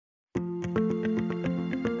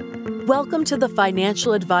Welcome to the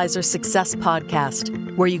Financial Advisor Success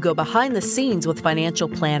Podcast, where you go behind the scenes with financial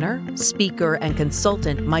planner, speaker, and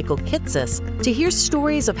consultant Michael Kitces to hear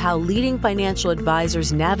stories of how leading financial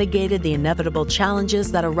advisors navigated the inevitable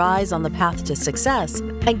challenges that arise on the path to success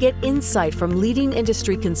and get insight from leading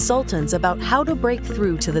industry consultants about how to break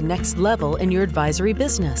through to the next level in your advisory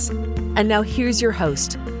business. And now here's your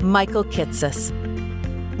host, Michael Kitces.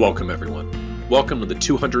 Welcome, everyone. Welcome to the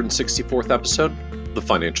 264th episode of the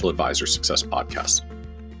Financial Advisor Success Podcast.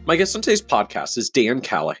 My guest on today's podcast is Dan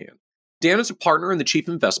Callahan. Dan is a partner and the Chief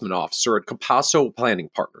Investment Officer at Capasso Planning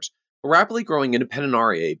Partners, a rapidly growing independent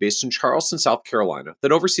RIA based in Charleston, South Carolina,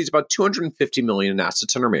 that oversees about $250 million in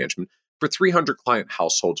assets under management for 300 client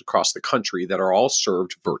households across the country that are all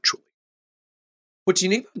served virtually. What's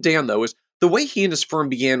unique about Dan, though, is the way he and his firm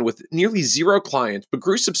began with nearly zero clients, but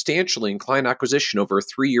grew substantially in client acquisition over a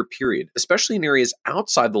 3-year period, especially in areas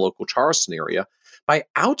outside the local Charleston area, by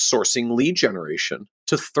outsourcing lead generation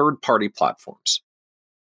to third-party platforms.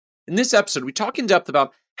 In this episode, we talk in depth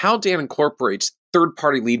about how Dan incorporates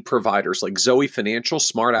third-party lead providers like Zoe Financial,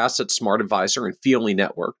 Smart Assets, Smart Advisor, and Fee Only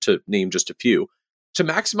Network, to name just a few, to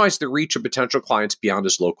maximize the reach of potential clients beyond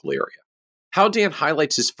his local area. How Dan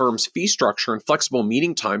highlights his firm's fee structure and flexible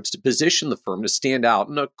meeting times to position the firm to stand out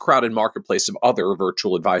in a crowded marketplace of other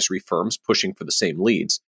virtual advisory firms pushing for the same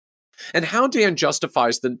leads. And how Dan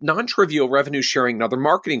justifies the non-trivial revenue sharing and other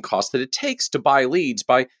marketing costs that it takes to buy leads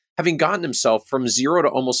by having gotten himself from zero to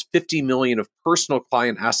almost $50 million of personal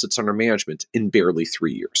client assets under management in barely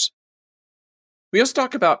 3 years. We also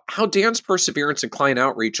talk about how Dan's perseverance and client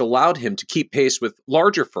outreach allowed him to keep pace with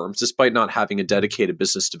larger firms despite not having a dedicated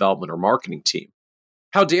business development or marketing team.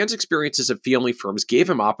 How Dan's experiences at fee-only firms gave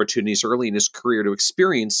him opportunities early in his career to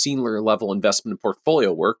experience senior-level investment and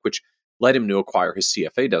portfolio work, which led him to acquire his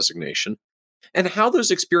CFA designation, and how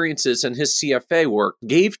those experiences and his CFA work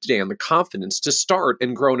gave Dan the confidence to start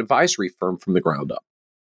and grow an advisory firm from the ground up.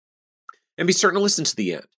 And be certain to listen to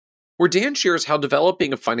the end, where Dan shares how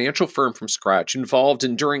developing a financial firm from scratch involved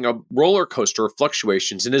enduring a roller coaster of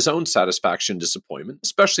fluctuations in his own satisfaction and disappointment,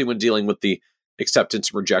 especially when dealing with the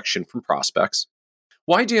acceptance and rejection from prospects.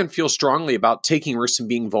 Why Dan feels strongly about taking risks and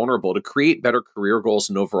being vulnerable to create better career goals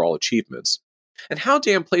and overall achievements. And how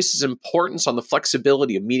Dan places importance on the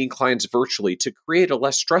flexibility of meeting clients virtually to create a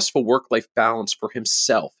less stressful work-life balance for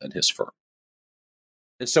himself and his firm.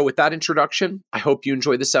 And so with that introduction, I hope you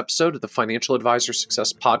enjoy this episode of the Financial Advisor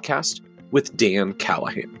Success Podcast with Dan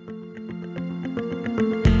Callahan.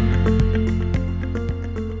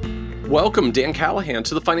 Welcome, Dan Callahan,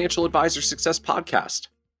 to the Financial Advisor Success Podcast.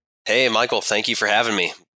 Hey, Michael, thank you for having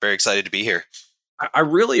me. Very excited to be here. I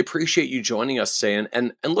really appreciate you joining us, Sam,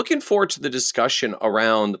 and looking forward to the discussion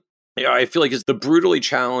around, I feel like it's the brutally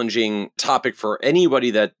challenging topic for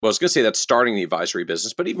anybody that, well, I was going to say that's starting the advisory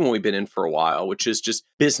business, but even when we've been in for a while, which is just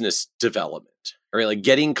business development, right? Like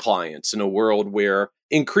getting clients in a world where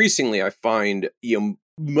increasingly I find,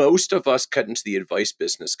 most of us cut into the advice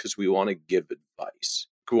business because we want to give advice.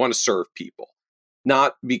 We want to serve people.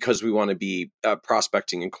 Not because we want to be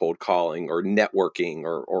prospecting and cold calling or networking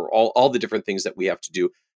or all the different things that we have to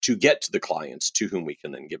do to get to the clients to whom we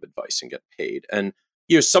can then give advice and get paid. And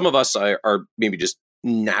some of us are maybe just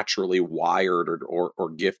naturally wired or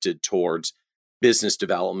gifted towards business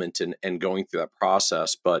development and going through that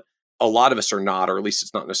process, but a lot of us are not, or at least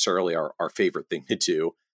it's not necessarily our favorite thing to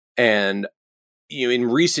do. And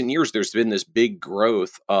in recent years, there's been this big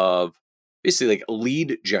growth of basically like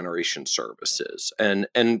lead generation services. And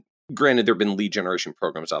granted, there have been lead generation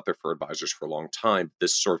programs out there for advisors for a long time.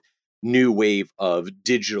 This sort of new wave of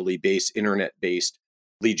digitally based, internet-based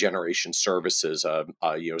lead generation services,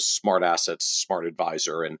 Smart Assets, Smart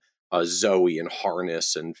Advisor, and Zoe and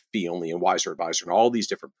Harness and Fee Only and Wiser Advisor, and all these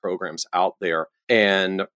different programs out there.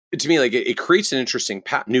 And to me, like it creates an interesting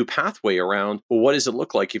new pathway around, well, what does it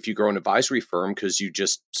look like if you grow an advisory firm because you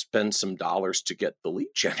just spend some dollars to get the lead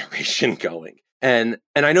generation going? And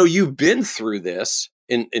I know you've been through this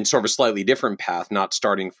in sort of a slightly different path, not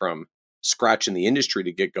starting from scratch in the industry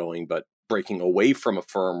to get going, but breaking away from a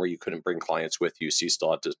firm where you couldn't bring clients with you, so you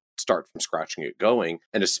still had to start from scratch and get going,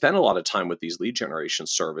 and to spend a lot of time with these lead generation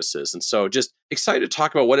services. And so just excited to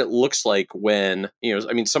talk about what it looks like when,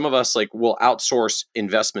 some of us will outsource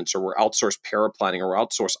investments, or we'll outsource paraplanning, or we'll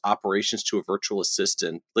outsource operations to a virtual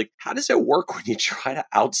assistant. Like, how does it work when you try to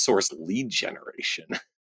outsource lead generation?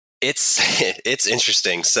 It's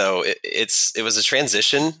interesting. So it was a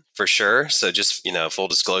transition for sure. So just, full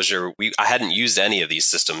disclosure, I hadn't used any of these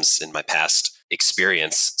systems in my past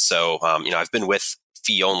experience. So, I've been with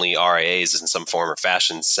fee only RIAs in some form or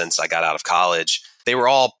fashion since I got out of college. they were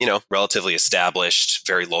all, relatively established,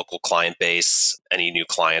 very local client base. Any new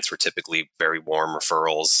clients were typically very warm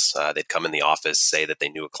referrals. They'd come in the office, say that they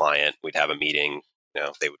knew a client. We'd have a meeting,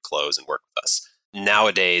 they would close and work with us.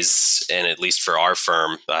 Nowadays, and at least for our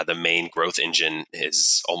firm, the main growth engine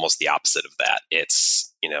is almost the opposite of that. It's,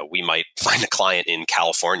 we might find a client in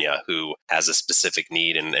California who has a specific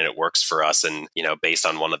need and it works for us. And, based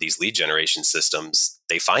on one of these lead generation systems,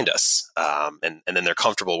 they find us. And then they're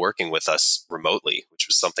comfortable working with us remotely, which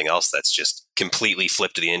was something else that's just completely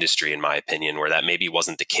flipped the industry, in my opinion, where that maybe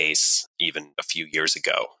wasn't the case even a few years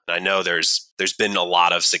ago. And I know there's been a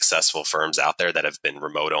lot of successful firms out there that have been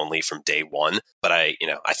remote only from day one, but I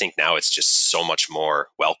think now it's just so much more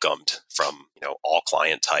welcomed from, all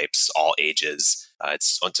client types, all ages.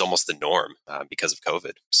 It's almost the norm because of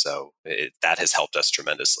COVID. So that has helped us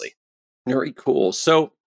tremendously. Very cool.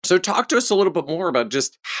 So talk to us a little bit more about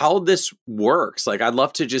just how this works. Like, I'd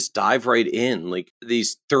love to just dive right in, like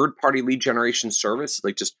these third-party lead generation service,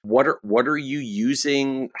 like just what are you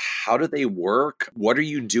using? How do they work? What are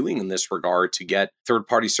you doing in this regard to get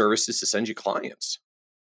third-party services to send you clients?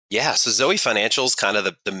 Yeah. So Zoe Financial is kind of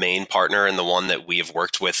the main partner and the one that we have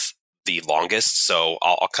worked with the longest. So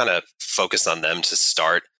I'll kind of focus on them to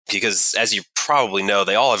start, because as you probably know,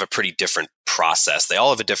 they all have a pretty different process. They all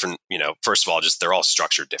have a different, first of all, just they're all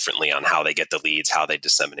structured differently on how they get the leads, how they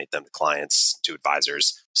disseminate them to clients, to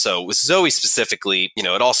advisors. So with Zoe specifically,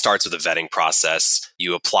 it all starts with a vetting process.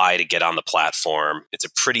 You apply to get on the platform. It's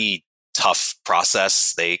a pretty tough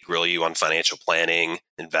process. They grill you on financial planning,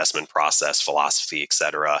 investment process, philosophy, et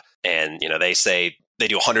cetera. And, they say they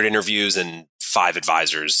do 100 interviews and 5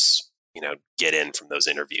 advisors, get in from those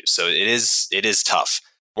interviews. So it is tough.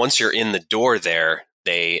 Once you're in the door there,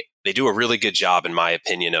 they do a really good job, in my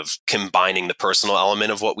opinion, of combining the personal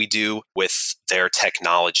element of what we do with their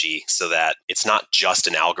technology so that it's not just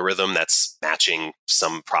an algorithm that's matching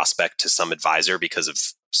some prospect to some advisor because of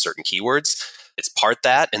certain keywords. It's part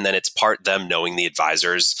that, and then it's part them knowing the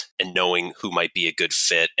advisors and knowing who might be a good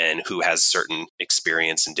fit and who has certain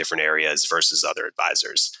experience in different areas versus other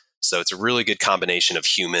advisors. So it's a really good combination of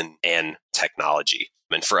human and technology.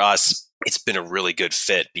 And for us, it's been a really good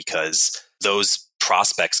fit because those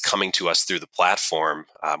prospects coming to us through the platform,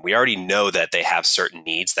 we already know that they have certain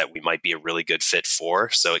needs that we might be a really good fit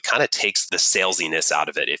for. So it kind of takes the salesiness out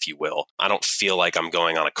of it, if you will. I don't feel like I'm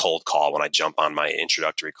going on a cold call when I jump on my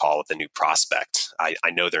introductory call with a new prospect.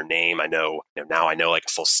 I know their name. I know, now I know like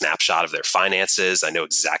a full snapshot of their finances. I know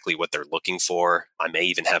exactly what they're looking for. I may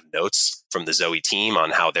even have notes from the Zoe team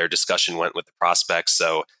on how their discussion went with the prospects.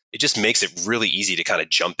 So it just makes it really easy to kind of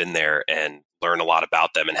jump in there and learn a lot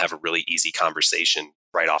about them and have a really easy conversation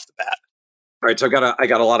right off the bat. All right, so I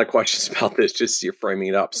got a lot of questions about this, just you're framing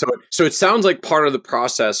it up. So it sounds like part of the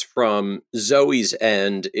process from Zoe's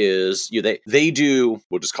end is they do,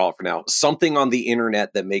 we'll just call it for now, something on the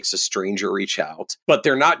internet that makes a stranger reach out, but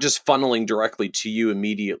they're not just funneling directly to you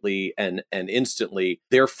immediately and instantly.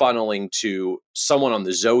 They're funneling to someone on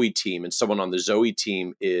the Zoe team, and someone on the Zoe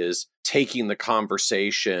team is taking the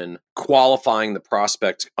conversation, qualifying the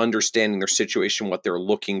prospect, understanding their situation, what they're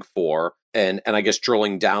looking for, and I guess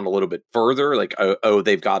drilling down a little bit further, like,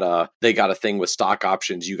 they got a thing with stock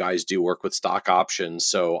options. You guys do work with stock options,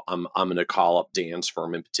 so I'm going to call up Dan's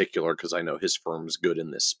firm in particular because I know his firm's good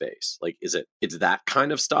in this space. Like, it's that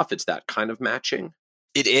kind of stuff? It's that kind of matching?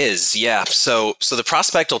 It is, yeah. So the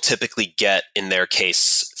prospect will typically get, in their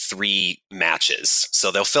case, 3 matches.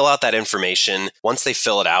 So they'll fill out that information. Once they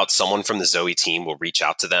fill it out, someone from the Zoe team will reach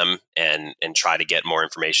out to them and try to get more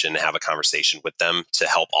information, have a conversation with them to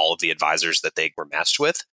help all of the advisors that they were matched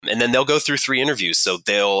with. And then they'll go through 3 interviews. So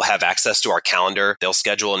they'll have access to our calendar. They'll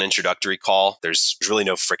schedule an introductory call. There's really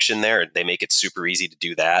no friction there. They make it super easy to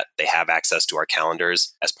do that. They have access to our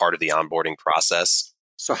calendars as part of the onboarding process.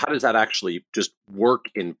 So how does that actually just work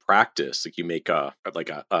in practice? Like, you make a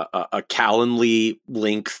Calendly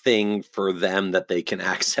link thing for them that they can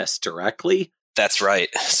access directly? That's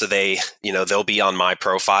right. So they'll be on my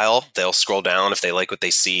profile. They'll scroll down. If they like what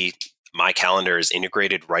they see, my calendar is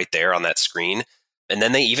integrated right there on that screen. And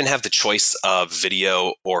then they even have the choice of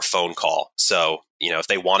video or phone call. So, if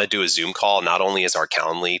they want to do a Zoom call, not only is our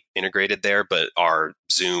Calendly integrated there, but our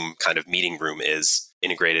Zoom kind of meeting room is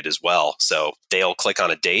integrated as well. So they'll click on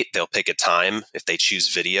a date, they'll pick a time. If they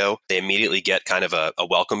choose video, they immediately get kind of a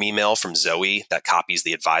welcome email from Zoe that copies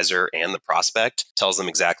the advisor and the prospect, tells them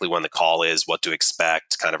exactly when the call is, what to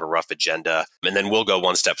expect, kind of a rough agenda. And then we'll go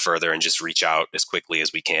one step further and just reach out as quickly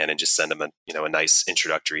as we can and just send them a nice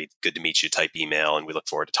introductory, good to meet you type email. And we look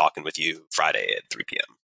forward to talking with you Friday at 3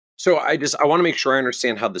 p.m. So I want to make sure I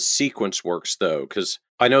understand how the sequence works, though, because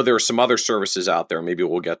I know there are some other services out there, maybe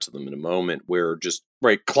we'll get to them in a moment, where just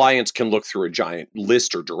clients can look through a giant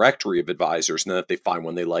list or directory of advisors, and then if they find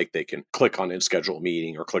one they like, they can click on it and schedule a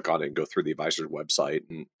meeting, or click on it and go through the advisor's website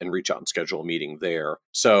and reach out and schedule a meeting there.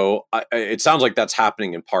 So it sounds like that's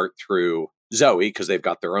happening in part through Zoe, because they've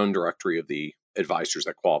got their own directory of the advisors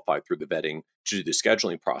that qualify through the vetting to do the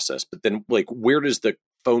scheduling process. But then where does the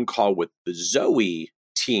phone call with the Zoe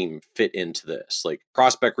team fit into this? Like,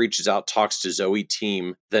 prospect reaches out, talks to Zoe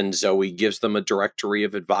team, then Zoe gives them a directory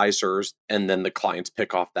of advisors, and then the clients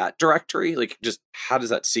pick off that directory. Like, just how does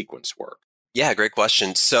that sequence work? Yeah, great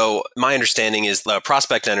question. So my understanding is the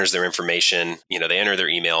prospect enters their information, they enter their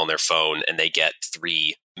email on their phone, and they get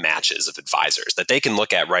 3 matches of advisors that they can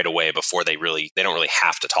look at right away before they don't really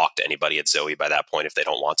have to talk to anybody at Zoe by that point if they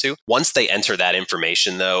don't want to. Once they enter that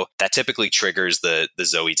information, though, that typically triggers the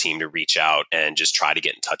Zoe team to reach out and just try to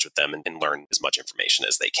get in touch with them and learn as much information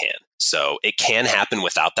as they can. So it can happen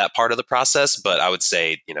without that part of the process, but I would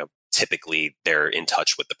say, typically they're in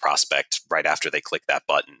touch with the prospect right after they click that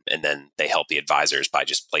button, and then they help the advisors by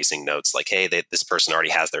just placing notes like, hey, this person already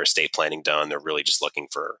has their estate planning done. They're really just looking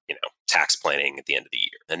for, tax planning at the end of the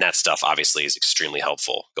year. And that stuff obviously is extremely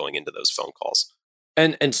helpful going into those phone calls.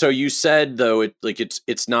 And so you said, though,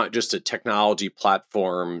 it's not just a technology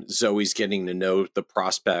platform. Zoe's getting to know the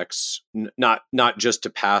prospects, not just to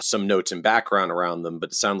pass some notes and background around them, but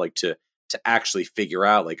it sounded like to actually figure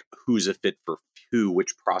out like who's a fit for who,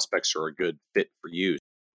 which prospects are a good fit for you.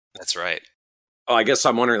 That's right. Oh, I guess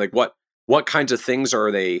I'm wondering, like, what kinds of things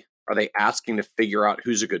are they asking to figure out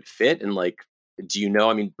who's a good fit? And like, do you know,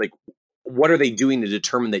 I mean, like, what are they doing to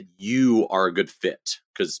determine that you are a good fit?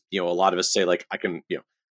 Because, a lot of us say, like, I can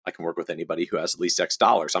work with anybody who has at least X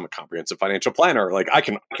dollars. I'm a comprehensive financial planner. Like, I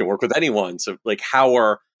can work with anyone. So like,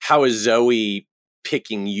 how is Zoe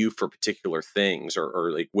picking you for particular things,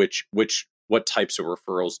 or like what types of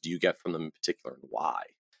referrals do you get from them in particular, and why?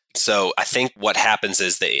 So I think what happens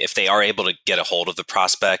is if they are able to get a hold of the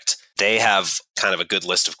prospect, they have kind of a good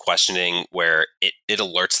list of questioning where it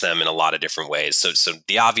alerts them in a lot of different ways. So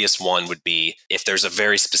the obvious one would be if there's a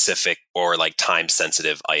very specific or like time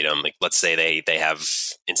sensitive item, like let's say they have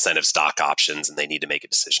incentive stock options and they need to make a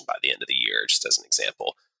decision by the end of the year, just as an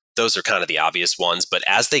example. Those are kind of the obvious ones. But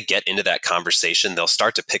as they get into that conversation, they'll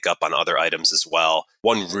start to pick up on other items as well.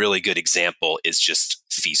 One really good example is just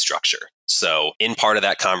fee structure. So in part of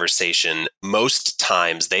that conversation, most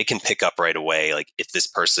times they can pick up right away, like if this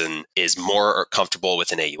person is more comfortable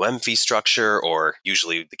with an AUM fee structure, or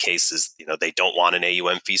usually the case is, they don't want an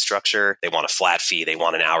AUM fee structure. They want a flat fee. They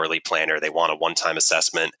want an hourly planner. They want a one-time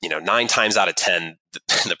assessment. 9 times out of 10,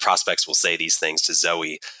 the prospects will say these things to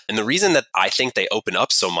Zoe. And the reason that I think they open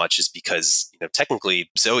up so much is because, technically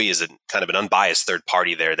Zoe is kind of an unbiased third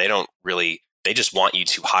party there. They just want you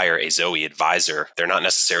to hire a Zoe advisor. They're not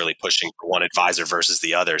necessarily pushing for one advisor versus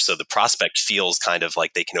the other. So the prospect feels kind of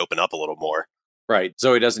like they can open up a little more. Right.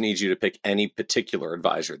 Zoe doesn't need you to pick any particular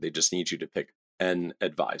advisor. They just need you to pick an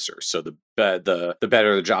advisor. So the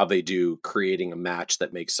better the job they do creating a match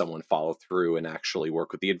that makes someone follow through and actually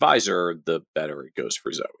work with the advisor, the better it goes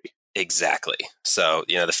for Zoe. Exactly. So,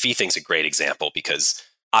 the fee thing's a great example because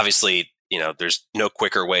obviously, there's no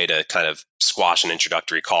quicker way to kind of squash an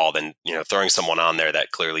introductory call than, throwing someone on there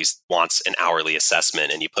that clearly wants an hourly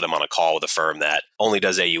assessment, and you put them on a call with a firm that only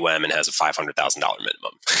does AUM and has a $500,000 minimum.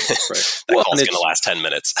 Right. That call's going to last 10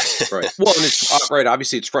 minutes. Right. Well, and it's right.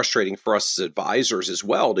 Obviously, it's frustrating for us as advisors as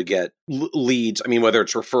well to get leads. I mean, whether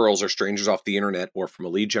it's referrals or strangers off the internet or from a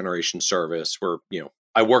lead generation service where,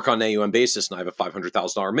 I work on an AUM basis and I have a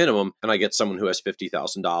 $500,000 minimum, and I get someone who has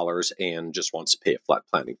 $50,000 and just wants to pay a flat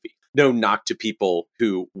planning fee. No knock to people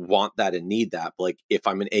who want that and need that. But like, if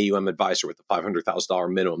I'm an AUM advisor with a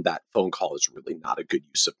 $500,000 minimum, that phone call is really not a good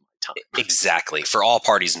use of my time. Exactly. For all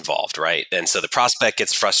parties involved, right? And so the prospect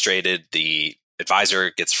gets frustrated, the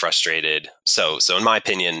advisor gets frustrated. So in my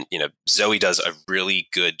opinion, Zoe does a really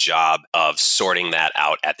good job of sorting that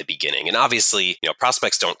out at the beginning. And obviously,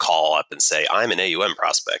 prospects don't call up and say, I'm an AUM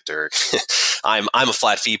prospect, or I'm a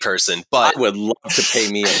flat fee person, but I would love to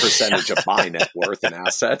pay me a percentage of my net worth and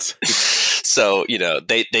assets. So,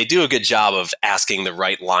 they do a good job of asking the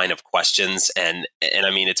right line of questions. And I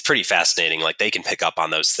mean, it's pretty fascinating. Like, they can pick up on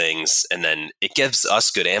those things, and then it gives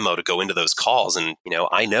us good ammo to go into those calls. And,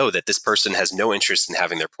 I know that this person has no interest in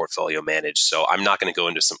having their portfolio managed. So I'm not going to go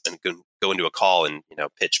into a call and,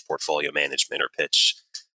 pitch portfolio management or pitch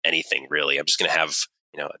anything really. I'm just going to have,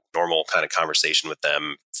 a normal kind of conversation with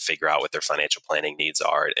them, figure out what their financial planning needs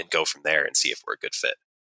are, and go from there and see if we're a good fit.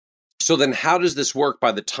 So then how does this work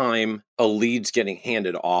by the time a lead's getting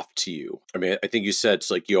handed off to you? I mean, I think you said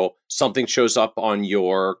it's like something shows up on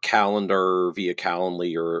your calendar via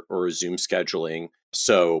Calendly or a Zoom scheduling.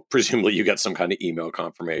 So presumably you get some kind of email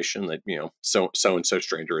confirmation that, so and so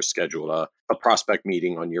stranger has scheduled a prospect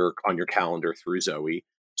meeting on your calendar through Zoe.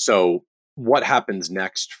 So what happens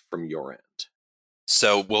next from your end?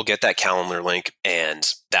 So we'll get that calendar link and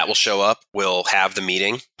that will show up. We'll have the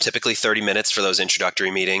meeting, typically 30 minutes for those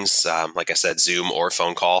introductory meetings. Like I said, Zoom or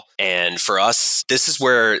phone call. And for us, this is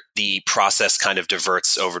where the process kind of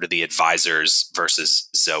diverts over to the advisors versus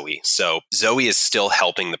Zoe. So Zoe is still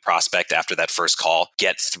helping the prospect after that first call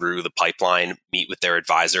get through the pipeline, meet with their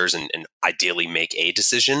advisors and ideally make a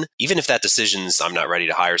decision. Even if that decision's I'm not ready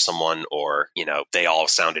to hire someone or, they all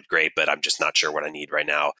sounded great, but I'm just not sure what I need right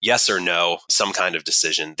now. Yes or no, some kind of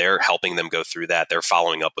decision. They're helping them go through that. They're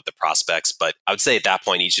following up with the prospects. But I would say at that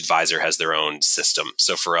point, each advisor has their own system.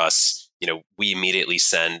 So for us, we immediately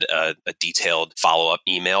send a detailed follow-up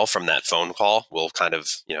email from that phone call. We'll kind of,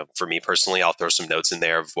 for me personally, I'll throw some notes in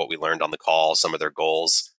there of what we learned on the call, some of their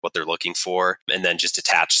goals, what they're looking for, and then just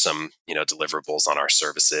attach some, deliverables on our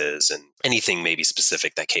services and anything maybe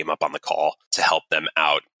specific that came up on the call to help them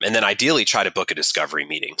out. And then ideally try to book a discovery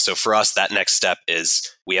meeting. So for us, that next step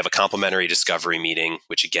is we have a complimentary discovery meeting,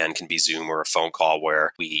 which again can be Zoom or a phone call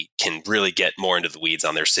where we can really get more into the weeds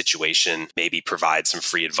on their situation, maybe provide some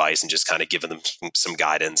free advice and just kind of give them some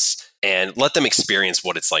guidance and let them experience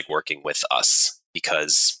what it's like working with us.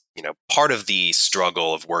 Because, part of the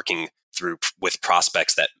struggle of working with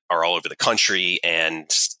prospects that are all over the country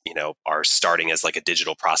and, are starting as like a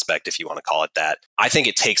digital prospect, if you want to call it that. I think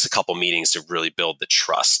it takes a couple meetings to really build the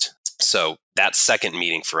trust. So that second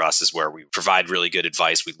meeting for us is where we provide really good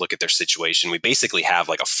advice. We look at their situation. We basically have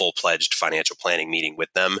like a full-fledged financial planning meeting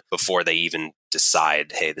with them before they even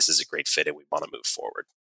decide, hey, this is a great fit and we want to move forward.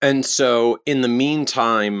 And so in the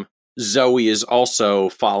meantime, Zoe is also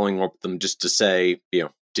following up with them just to say,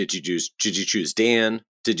 did you choose Dan?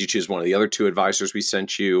 Did you choose one of the other two advisors we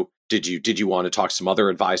sent you? Did you want to talk to some other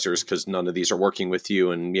advisors because none of these are working with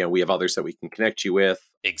you and we have others that we can connect you with?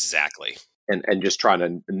 Exactly. And just trying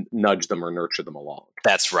to nudge them or nurture them along.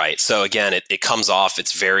 That's right. So again, it comes off,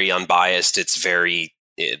 it's very unbiased.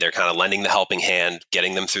 They're kind of lending the helping hand,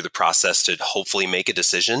 getting them through the process to hopefully make a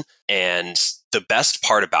decision. And the best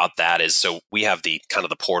part about that is, so we have the kind of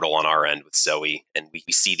the portal on our end with Zoe and we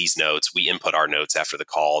see these notes, we input our notes after the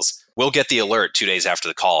calls. We'll get the alert 2 days after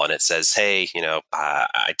the call and it says, hey,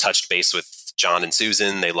 I touched base with John and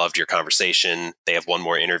Susan. They loved your conversation. They have one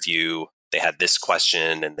more interview. They had this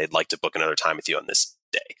question and they'd like to book another time with you on this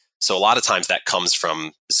day. So a lot of times that comes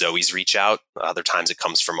from Zoe's reach out. Other times it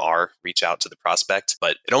comes from our reach out to the prospect.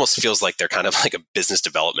 But it almost feels like they're kind of like a business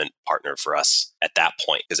development partner for us at that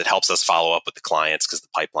point because it helps us follow up with the clients because the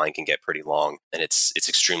pipeline can get pretty long and it's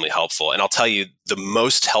extremely helpful. And I'll tell you, the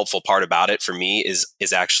most helpful part about it for me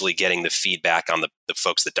is actually getting the feedback on the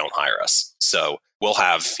folks that don't hire us. So we'll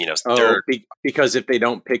have, because if they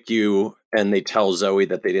don't pick you and they tell Zoe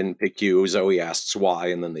that they didn't pick you, Zoe asks why,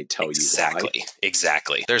 and then they tell you why.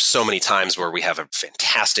 Exactly. There's so many times where we have a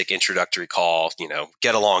fantastic introductory call,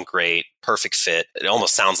 get along great, perfect fit. It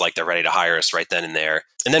almost sounds like they're ready to hire us right then and there.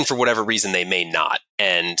 And then for whatever reason, they may not.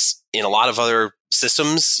 And in a lot of other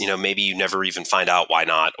systems, maybe you never even find out why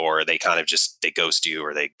not, or they kind of they ghost you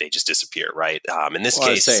or they just disappear, right? In this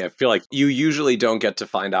case, I feel like you usually don't get to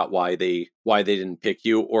find out why they didn't pick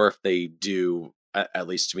you, or if they do, at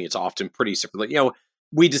least to me, it's often pretty simple.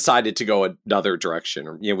 We decided to go another direction,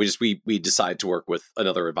 or we decided to work with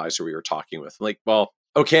another advisor we were talking with. Like, well,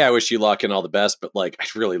 okay, I wish you luck and all the best, but like,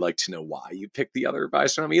 I'd really like to know why you picked the other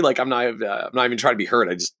advisor on me. Like, I'm not even trying to be hurt.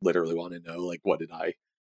 I just literally want to know, like, what did I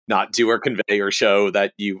not do or convey or show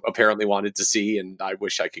that you apparently wanted to see? And I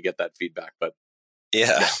wish I could get that feedback, but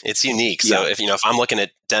yeah, it's unique. So if I'm looking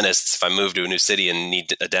at dentists, if I move to a new city and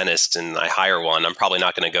need a dentist and I hire one, I'm probably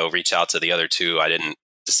not going to go reach out to the other two I didn't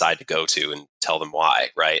decide to go to and tell them why,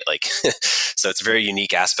 right? Like, so it's a very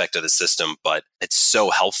unique aspect of the system, but it's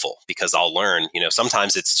so helpful because I'll learn,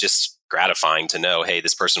 sometimes it's just gratifying to know, hey,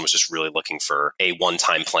 this person was just really looking for a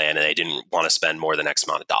one-time plan and they didn't want to spend more than X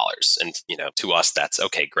amount of dollars. And, to us, that's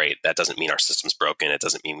okay, great. That doesn't mean our system's broken. It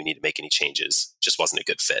doesn't mean we need to make any changes. It just wasn't a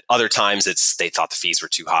good fit. Other times they thought the fees were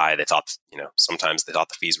too high. They thought, sometimes they thought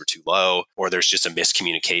the fees were too low, or there's just a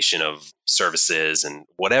miscommunication of services and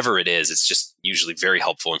whatever it is, it's just usually very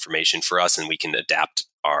helpful information for us and we can adapt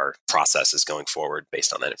our processes going forward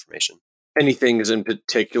based on that information. Anything in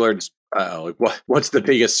particular, what's the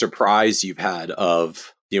biggest surprise you've had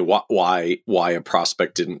of why a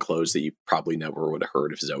prospect didn't close that you probably never would have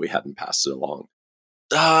heard if Zoe hadn't passed it along?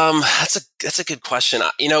 That's a good question.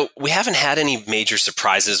 We haven't had any major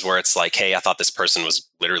surprises where it's like, hey, I thought this person was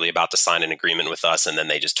literally about to sign an agreement with us, and then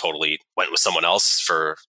they just totally went with someone else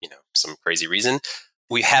for, some crazy reason.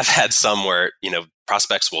 We have had some where,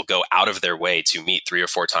 prospects will go out of their way to meet 3 or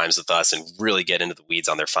 4 times with us and really get into the weeds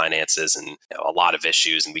on their finances and a lot of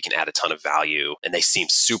issues, and we can add a ton of value. And they seem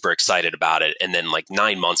super excited about it. And then like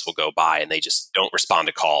 9 months will go by and they just don't respond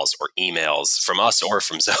to calls or emails from us or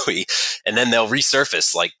from Zoe. And then they'll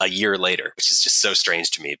resurface like a year later, which is just so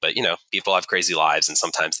strange to me. But, people have crazy lives, and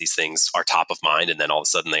sometimes these things are top of mind and then all of a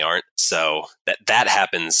sudden they aren't. So that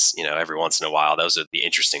happens, every once in a while. Those are the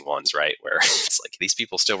interesting ones, right? Where it's like these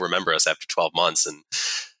people still remember us after 12 months. And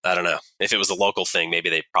I don't know. If it was a local thing, maybe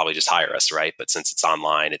they probably just hire us, right? But since it's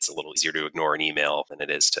online, it's a little easier to ignore an email than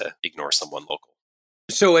it is to ignore someone local.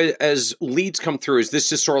 So as leads come through, is this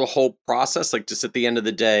just sort of the whole process? Like just at the end of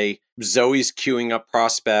the day, Zoe's queuing up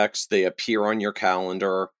prospects, they appear on your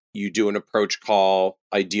calendar, you do an approach call.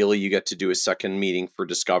 Ideally, you get to do a second meeting for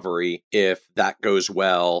discovery. If that goes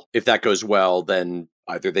well, then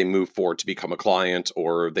either they move forward to become a client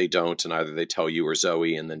or they don't, and either they tell you or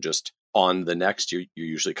Zoe, and then just on the next, you're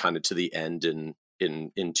usually kind of to the end in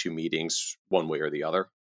 2 meetings, one way or the other.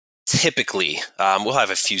 Typically, we'll have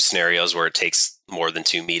a few scenarios where it takes more than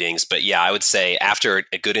 2 meetings. But yeah, I would say after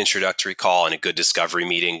a good introductory call and a good discovery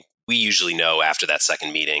meeting, we usually know after that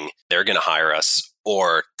second meeting, they're going to hire us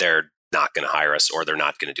or they're not going to hire us or they're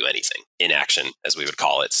not going to do anything in action, as we would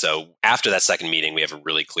call it. So after that second meeting, we have a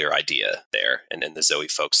really clear idea there. And then the Zoe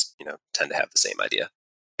folks, tend to have the same idea.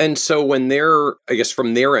 And so when they're, I guess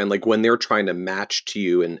from their end, like when they're trying to match to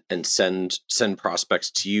you and send prospects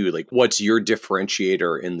to you, like what's your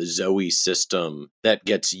differentiator in the Zoe system that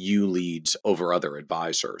gets you leads over other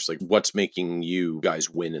advisors? Like what's making you guys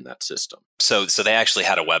win in that system? So they actually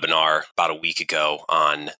had a webinar about a week ago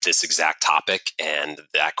on this exact topic. And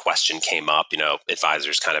that question came up,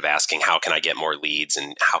 advisors kind of asking, how can I get more leads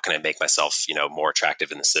and how can I make myself, more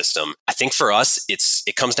attractive in the system? I think for us,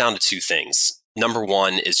 it comes down to 2 things. Number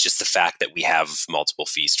one is just the fact that we have multiple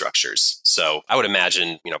fee structures. So I would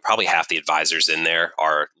imagine, probably half the advisors in there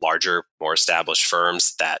are larger, more established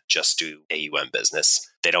firms that just do AUM business.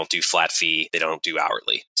 They don't do flat fee. They don't do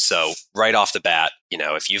hourly. So right off the bat,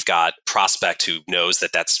 if you've got a prospect who knows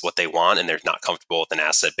that that's what they want and they're not comfortable with an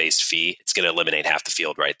asset-based fee, it's going to eliminate half the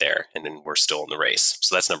field right there. And then we're still in the race.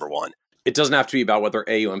 So that's number one. It doesn't have to be about whether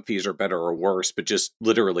AUM fees are better or worse, but just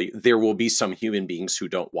literally there will be some human beings who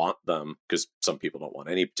don't want them because some people don't want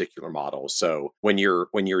any particular model. So when you're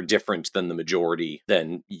different than the majority,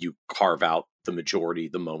 then you carve out the majority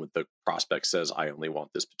the moment the prospect says, I only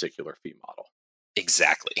want this particular fee model.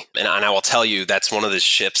 Exactly. And I will tell you, that's one of the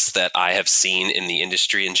shifts that I have seen in the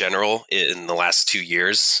industry in general in the last 2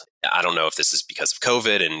 years. I don't know if this is because of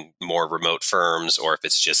COVID and more remote firms, or if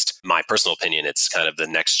it's just my personal opinion. It's kind of the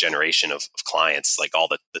next generation of clients, like all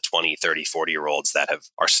the 20, 30, 40-year-olds that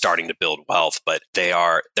are starting to build wealth. But they're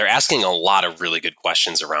asking a lot of really good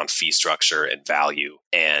questions around fee structure and value.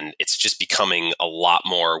 And it's just becoming a lot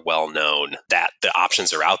more well-known that the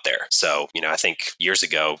options are out there. So, I think years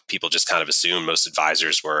ago, people just kind of assumed most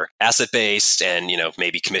advisors were asset-based and,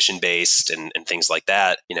 maybe commission-based and things like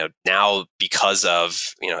that. Now because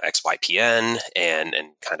of, XYPN and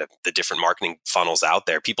kind of the different marketing funnels out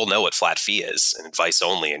there, people know what flat fee is and advice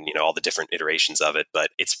only and, all the different iterations of it. But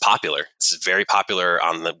it's popular. It's very popular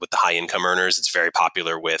with the high income earners. It's very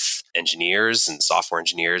popular with engineers and software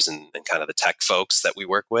engineers and kind of the tech folks that we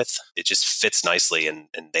work with. It just fits nicely and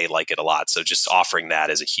they like it a lot. So just offering that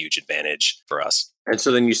is a huge advantage for us. And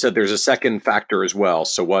so then you said there's a second factor as well.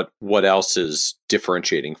 So what else is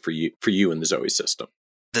differentiating for you in the Zoe system?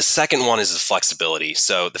 The second one is the flexibility.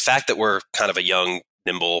 So the fact that we're kind of a young,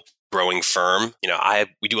 nimble, growing firm,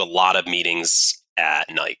 we do a lot of meetings at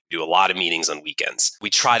night. We do a lot of meetings on weekends. We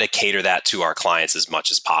try to cater that to our clients as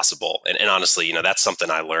much as possible. And honestly, that's something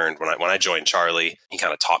I learned when I joined Charlie. He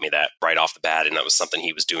kind of taught me that right off the bat. And that was something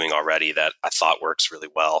he was doing already that I thought works really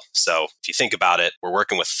well. So if you think about it, we're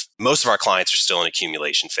working with most of our clients are still in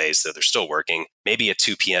accumulation phase. So they're still working. Maybe a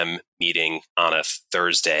 2 p.m. meeting on a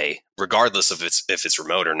Thursday, regardless of if it's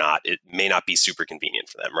remote or not, it may not be super convenient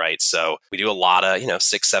for them, right? So we do a lot of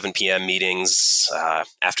 6, 7 p.m. meetings.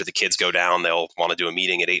 After the kids go down, they'll want to do a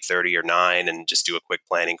meeting at 8:30 or 9 and just do a quick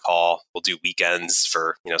planning call. We'll do weekends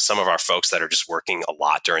for some of our folks that are just working a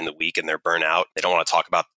lot during the week and they're burnout. They don't want to talk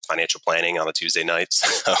about financial planning on a Tuesday night,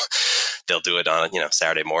 so they'll do it on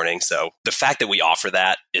Saturday morning. So the fact that we offer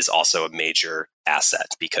that is also a major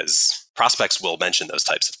asset because prospects will mention those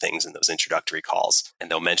types of things in those introductory calls, and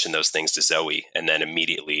they'll mention those things to Zoe, and then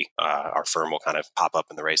immediately our firm will kind of pop up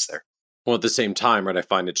in the race there. Well, at the same time, right, I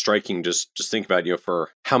find it striking, just think about,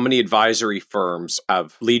 for how many advisory firms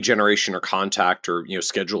have lead generation or contact or,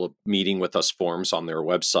 schedule a meeting with us forms on their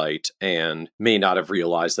website and may not have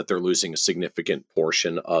realized that they're losing a significant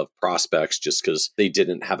portion of prospects just because they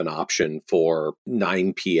didn't have an option for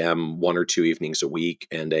 9 p.m. 1 or 2 evenings a week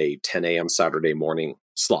and a 10 a.m. Saturday morning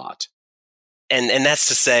slot. And that's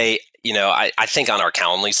to say, I think on our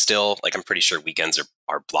Calendly still, like I'm pretty sure weekends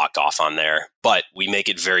are blocked off on there, but we make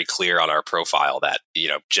it very clear on our profile that,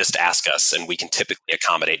 just ask us and we can typically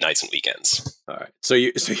accommodate nights and weekends. All right. So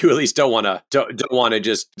you at least don't want to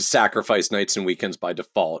just sacrifice nights and weekends by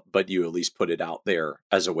default, but you at least put it out there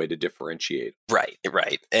as a way to differentiate. Right.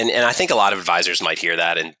 And I think a lot of advisors might hear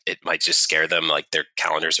that and it might just scare them, like their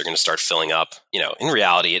calendars are going to start filling up. In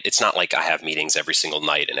reality, it's not like I have meetings every single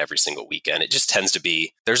night and every single weekend. It just tends to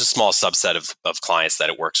be, there's a small subset of clients that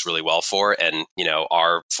it works really well for. And,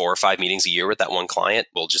 our 4 or 5 meetings a year with that one client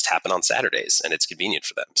will just happen on Saturdays and it's convenient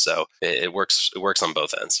for them. So it works on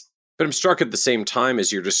both ends. But I'm struck at the same time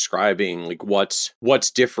as you're describing like what's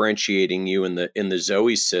differentiating you in the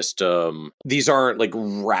Zoe system. These aren't like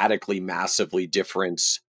radically, massively different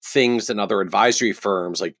things than other advisory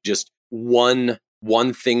firms. Like just one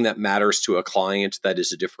thing that matters to a client that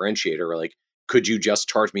is a differentiator. Like, could you just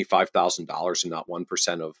charge me $5,000 and not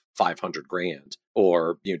 1% of $500,000?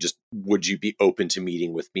 Or just would you be open to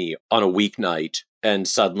meeting with me on a weeknight? And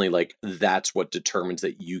suddenly, like, that's what determines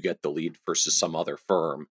that you get the lead versus some other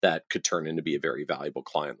firm that could turn into be a very valuable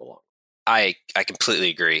client in the long run. I completely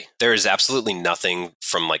agree. There is absolutely nothing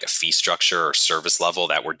from like a fee structure or service level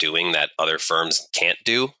that we're doing that other firms can't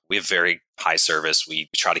do. We have very high service. We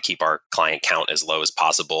try to keep our client count as low as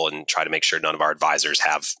possible and try to make sure none of our advisors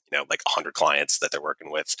have, like 100 clients that they're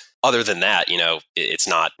working with. Other than that, it's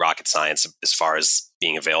not rocket science as far as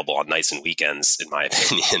being available on nights and weekends, in my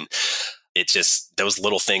opinion. It's just those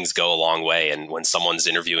little things go a long way. And when someone's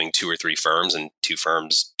interviewing 2 or 3 firms and 2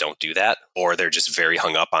 firms don't do that, or they're just very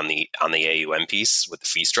hung up on the AUM piece with the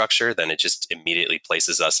fee structure, then it just immediately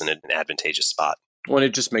places us in an advantageous spot. Well,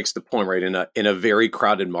 it just makes the point, right? In a very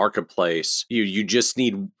crowded marketplace, you just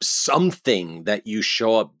need something that you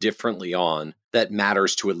show up differently on that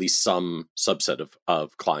matters to at least some subset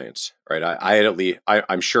of clients, right?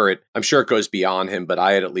 I'm sure it goes beyond him, but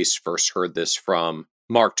I had at least first heard this from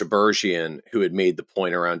Mark Tibergien, who had made the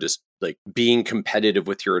point around just like being competitive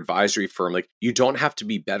with your advisory firm. Like, you don't have to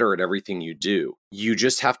be better at everything you do. You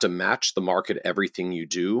just have to match the market everything you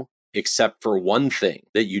do, except for one thing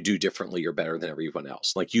that you do differently or better than everyone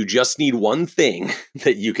else. Like, you just need one thing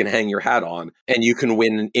that you can hang your hat on and you can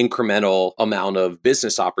win an incremental amount of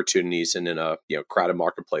business opportunities. And in a crowded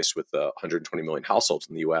marketplace with 120 million households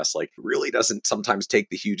in the US, like, it really doesn't sometimes take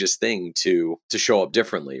the hugest thing to show up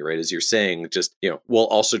differently, right? As you're saying, just, we'll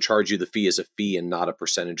also charge you the fee as a fee and not a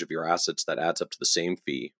percentage of your assets that adds up to the same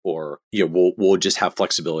fee. Or, we'll just have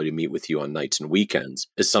flexibility to meet with you on nights and weekends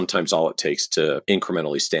is sometimes all it takes to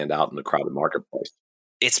incrementally stand out in the crowded marketplace.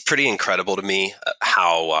 It's pretty incredible to me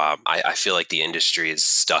how I feel like the industry is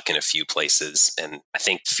stuck in a few places, and I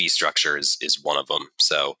think fee structure is one of them.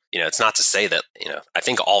 So, it's not to say that, I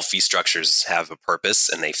think all fee structures have a purpose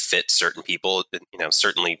and they fit certain people.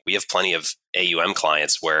 Certainly we have plenty of AUM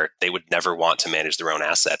clients where they would never want to manage their own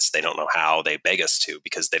assets. They don't know how, they beg us to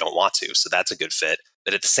because they don't want to. So that's a good fit.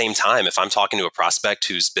 But at the same time, if I'm talking to a prospect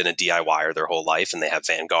who's been a DIYer their whole life and they have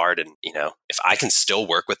Vanguard, and, if I can still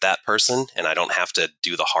work with that person and I don't have to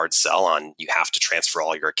do the hard sell on, you have to transfer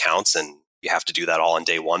all your accounts and you have to do that all on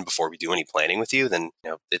day one before we do any planning with you, then,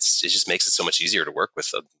 it just makes it so much easier to work with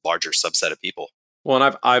a larger subset of people. Well,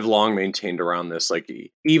 and I've long maintained around this, like,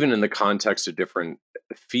 even in the context of different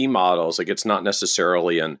fee models, like, it's not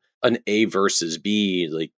necessarily an A versus B,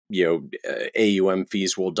 like, AUM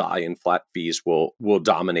fees will die and flat fees will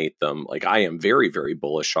dominate them. Like, I am very, very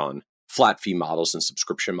bullish on flat fee models and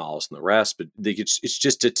subscription models and the rest, but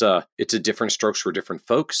it's a different strokes for different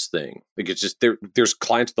folks thing. Like, it's just there's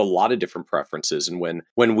clients with a lot of different preferences, and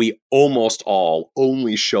when we almost all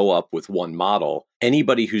only show up with one model,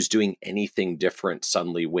 anybody who's doing anything different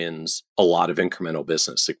suddenly wins a lot of incremental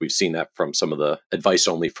business. Like, we've seen that from some of the advice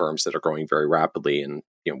only firms that are growing very rapidly, and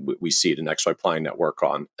we see it in XY Planning Network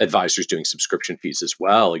on advisors doing subscription fees as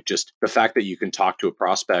well. Like, just the fact that you can talk to a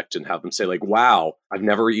prospect and have them say, like, wow, I've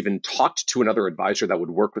never even talked to another advisor that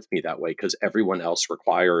would work with me that way, because everyone else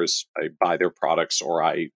requires I buy their products or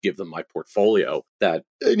I give them my portfolio. That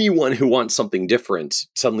anyone who wants something different,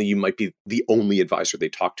 suddenly you might be the only advisor they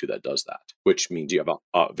talk to that does that, which means you have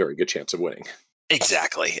a very good chance of winning.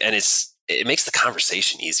 Exactly. And it makes the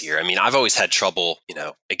conversation easier. I mean, I've always had trouble,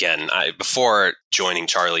 again, before joining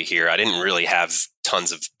Charlie here, I didn't really have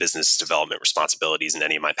tons of business development responsibilities in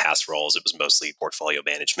any of my past roles. It was mostly portfolio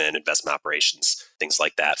management, investment operations, things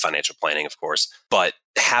like that, financial planning, of course. But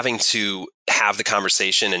having to have the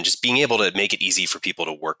conversation and just being able to make it easy for people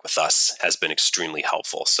to work with us has been extremely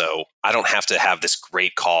helpful. So I don't have to have this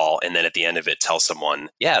great call and then at the end of it tell someone,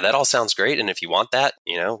 yeah, that all sounds great. And if you want that,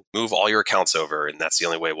 move all your accounts over and that's the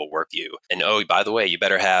only way we'll work you. And oh, by the way, you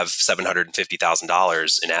better have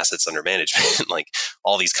 $750,000 in assets under management, like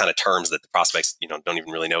all these kind of terms that the prospects, don't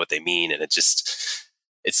even really know what they mean. And it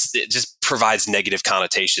just provides negative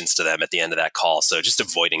connotations to them at the end of that call. So just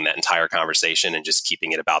avoiding that entire conversation and just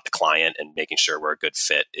keeping it about the client and making sure we're a good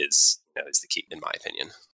fit is the key, in my opinion.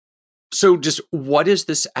 So just what does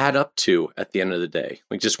this add up to at the end of the day?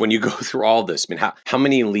 Like just when you go through all this, I mean, how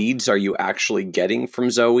many leads are you actually getting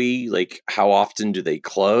from Zoe? Like how often do they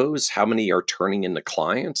close? How many are turning into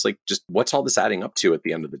clients? Like just what's all this adding up to at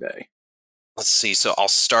the end of the day? Let's see. So I'll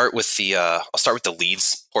start with the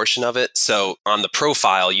leads portion of it. So on the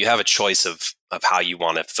profile, you have a choice of how you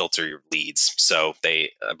want to filter your leads. So I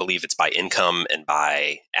believe it's by income and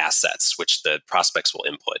by assets, which the prospects will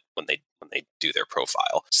input when they do their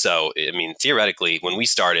profile. So, I mean, theoretically, when we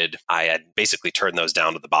started, I had basically turned those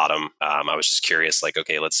down to the bottom. I was just curious, like,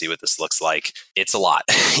 okay, let's see what this looks like. It's a lot.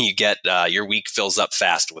 You get your week fills up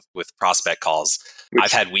fast with prospect calls.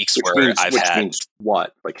 I've had weeks where I've had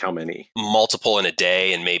what? Like how many? Multiple in a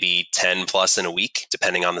day and maybe 10 plus in a week,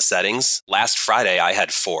 depending on the settings. Last Friday, I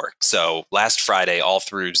had 4. So last Friday, all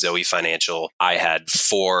through Zoe Financial, I had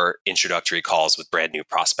 4 introductory calls with brand new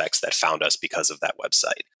prospects that found us because of that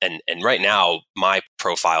website. And right now, my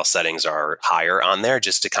profile settings are higher on there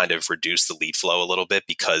just to kind of reduce the lead flow a little bit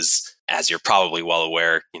because as you're probably well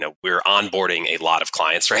aware, we're onboarding a lot of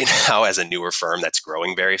clients right now as a newer firm that's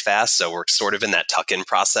growing very fast. So we're sort of in that tuck-in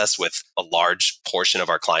process with a large portion of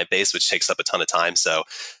our client base, which takes up a ton of time. So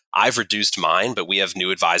I've reduced mine, but we have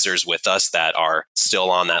new advisors with us that are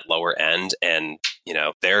still on that lower end. And,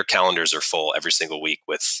 their calendars are full every single week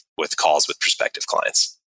with calls with prospective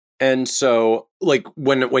clients. And so like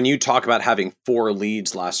when you talk about having 4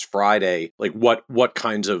 leads last Friday, like what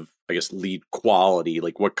kinds of, I guess, lead quality,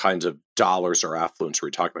 like what kinds of dollars or affluence were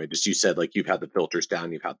we talking about? Just you said like you've had the filters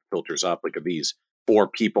down, you've had the filters up. Like are these 4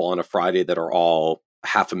 people on a Friday that are all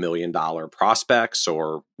 $500,000 prospects,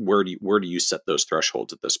 or where do you set those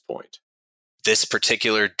thresholds at this point? This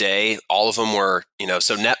particular day, all of them were,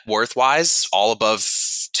 so net worth wise, all above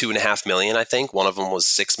 2.5 million, I think. One of them was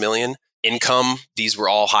 6 million. Income, these were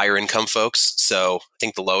all higher income folks. So I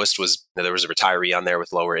think the lowest was, there was a retiree on there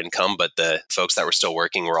with lower income, but the folks that were still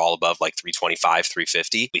working were all above like 325,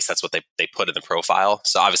 350. At least that's what they put in the profile.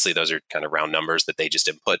 So obviously those are kind of round numbers that they just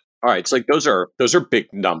input. All right. So like those are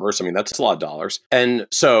big numbers. I mean, that's a lot of dollars. And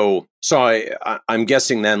so I'm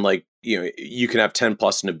guessing then like, you can have 10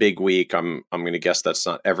 plus in a big week. I'm going to guess that's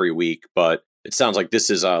not every week, but it sounds like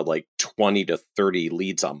this is like 20 to 30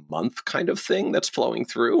 leads a month kind of thing that's flowing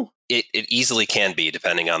through. It easily can be,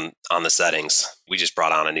 depending on the settings. We just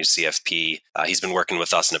brought on a new CFP. He's been working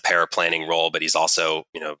with us in a paraplanning role, but he's also,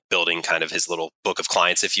 building kind of his little book of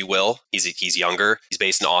clients, if you will. He's younger. He's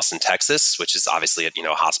based in Austin, Texas, which is obviously a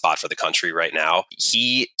hot spot for the country right now.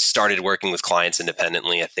 He started working with clients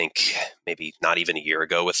independently, I think maybe not even a year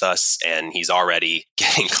ago with us, and he's already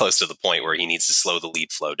getting close to the point where he needs to slow the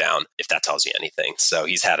lead flow down, if that tells you anything. So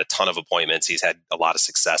he's had a ton of appointments. He's had a lot of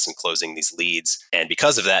success in closing these leads, and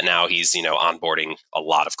because of that, now he's onboarding a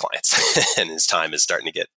lot of clients, and his time is starting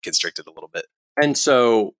to get constricted a little bit. And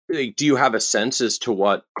so do you have a sense as to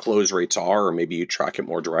what close rates are, or maybe you track it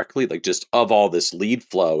more directly? Like just of all this lead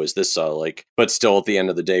flow, is this but still at the end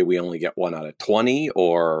of the day, we only get 1 out of 20,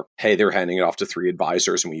 or, hey, they're handing it off to 3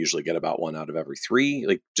 advisors and we usually get about 1 out of every 3.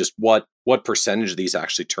 Like just what percentage of these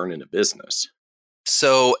actually turn into business?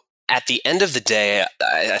 So at the end of the day,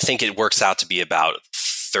 I think it works out to be about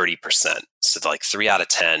 30%. So like 3 out of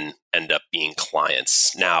 10 end up being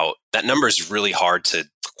clients. Now, that number is really hard to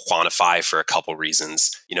quantify for a couple reasons.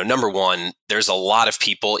 Number one, there's a lot of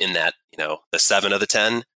people in that, the 7 of the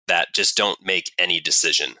 10 that just don't make any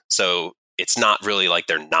decision. So it's not really like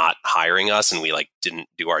they're not hiring us and we didn't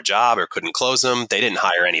do our job or couldn't close them. They didn't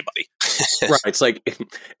hire anybody. Right. It's like,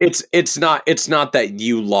 it's not that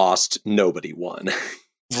you lost, nobody won.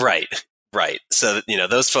 Right. So,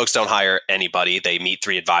 those folks don't hire anybody. They meet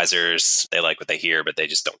 3 advisors. They like what they hear, but they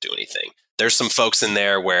just don't do anything. There's some folks in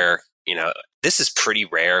there where, this is pretty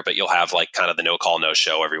rare, but you'll have kind of the no call, no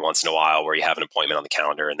show every once in a while where you have an appointment on the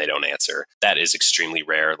calendar and they don't answer. That is extremely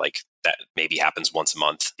rare. That maybe happens once a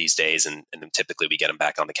month these days. And then typically we get them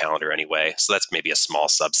back on the calendar anyway. So that's maybe a small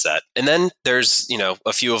subset. And then there's,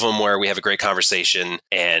 a few of them where we have a great conversation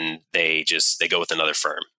and they go with another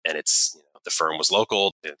firm. And it's, the firm was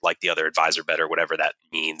local, like the other advisor better, whatever that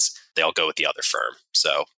means, they'll go with the other firm.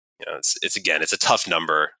 So, it's a tough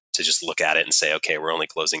number to just look at it and say, okay, we're only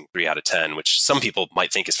closing 3 out of 10, which some people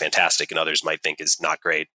might think is fantastic and others might think is not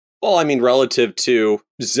great. Well, I mean, relative to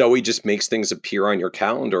Zoe just makes things appear on your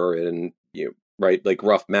calendar and, right? Like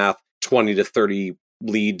rough math, 20 to 30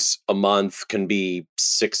 leads a month can be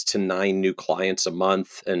 6 to 9 new clients a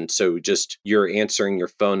month. And so just you're answering your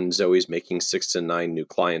phone and Zoe's making 6 to 9 new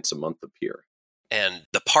clients a month appear. And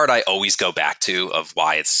the part I always go back to of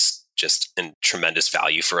why it's just in tremendous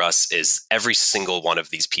value for us is every single one of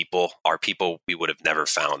these people are people we would have never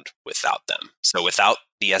found without them. So without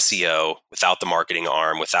the SEO, without the marketing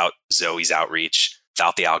arm, without Zoe's outreach,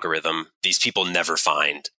 without the algorithm, these people never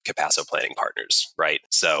find Capasso planning partners, right?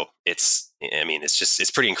 So it's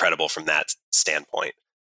pretty incredible from that standpoint.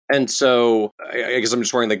 And so I guess I'm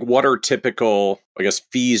just wondering, like, what are typical,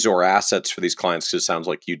 fees or assets for these clients? Because it sounds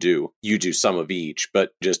like you do some of each,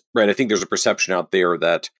 but just, right, I think there's a perception out there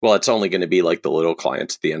that, well, it's only going to be like the little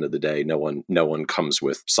clients at the end of the day. No one comes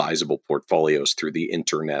with sizable portfolios through the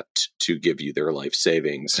internet to give you their life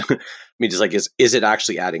savings. I mean, just like, is it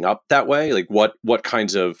actually adding up that way? Like what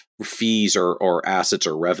kinds of fees or assets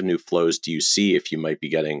or revenue flows do you see if you might be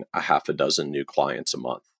getting a half a dozen new clients a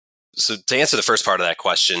month? So to answer the first part of that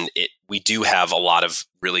question, we do have a lot of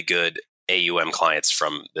really good AUM clients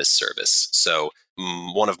from this service. So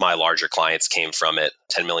one of my larger clients came from it,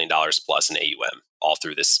 $10 million plus in AUM, all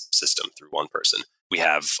through this system, through one person. We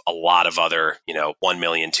have a lot of other, 1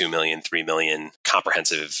 million, 2 million, 3 million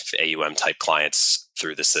comprehensive AUM type clients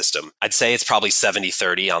through the system. I'd say it's probably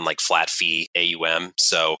 70-30 on like flat fee AUM.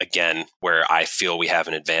 So again, where I feel we have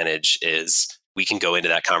an advantage is we can go into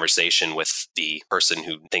that conversation with the person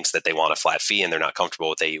who thinks that they want a flat fee and they're not comfortable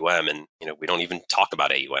with AUM. And, we don't even talk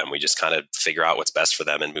about AUM. We just kind of figure out what's best for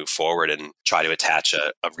them and move forward and try to attach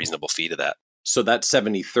a reasonable fee to that. So that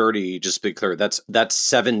 70-30, just to be clear, that's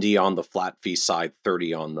 70 on the flat fee side,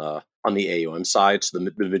 30 on the AUM side. So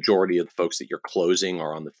the majority of the folks that you're closing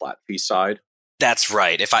are on the flat fee side. That's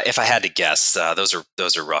right. If I had to guess, those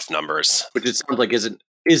are rough numbers. Which it sounds like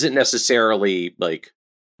isn't necessarily like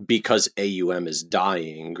because AUM is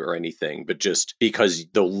dying or anything, but just because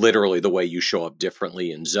literally the way you show up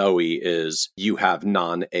differently in Zoe is you have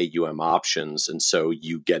non-AUM options, and so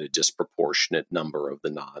you get a disproportionate number of the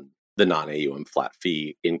non-AUM flat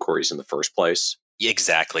fee inquiries in the first place.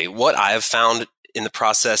 Exactly. What I have found in the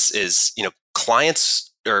process is, clients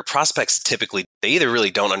or prospects typically, they either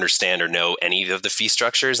really don't understand or know any of the fee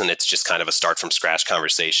structures, and it's just kind of a start from scratch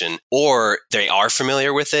conversation, or they are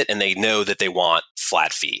familiar with it and they know that they want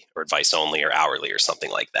flat fee or advice only or hourly or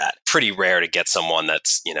something like that. Pretty rare to get someone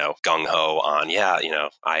that's, gung-ho on,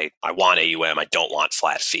 I want AUM, I don't want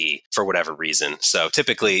flat fee for whatever reason. So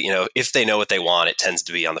typically, if they know what they want, it tends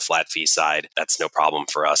to be on the flat fee side. That's no problem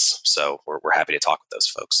for us. So we're happy to talk with those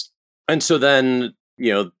folks. And so then,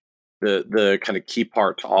 the kind of key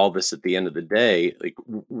part to all this at the end of the day, like,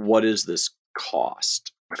 what is this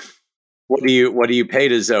cost? What do you pay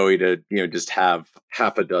to Zoe to, just have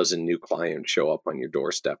half a dozen new clients show up on your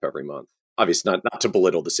doorstep every month? Obviously not to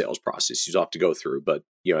belittle the sales process you have to go through, but,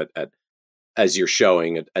 as you're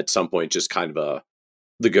showing at some point, just kind of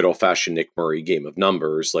the good old fashioned Nick Murray game of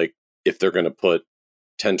numbers. Like, if they're going to put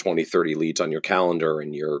 10, 20, 30 leads on your calendar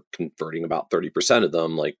and you're converting about 30% of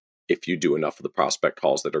them, like, if you do enough of the prospect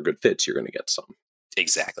calls that are good fits, you're going to get some.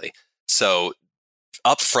 Exactly. So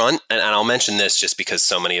up front, and I'll mention this just because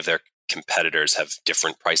so many of their competitors have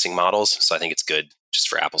different pricing models. So I think it's good just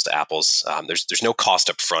for apples to apples. There's no cost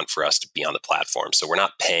up front for us to be on the platform. So we're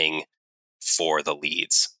not paying for the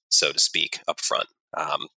leads, so to speak, up front.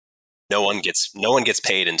 No one gets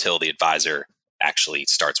paid until the advisor actually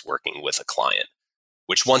starts working with a client,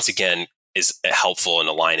 which once again is helpful in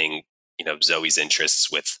aligning, Zoe's interests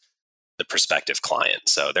with the prospective client.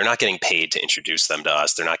 So they're not getting paid to introduce them to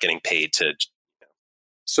us. They're not getting paid to.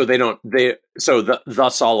 So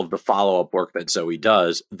thus all of the follow-up work that Zoe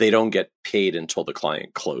does, they don't get paid until the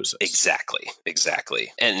client closes.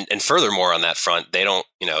 Exactly. And furthermore on that front, they don't,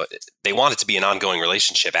 they want it to be an ongoing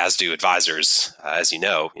relationship, as do advisors. As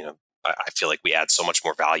I feel like we add so much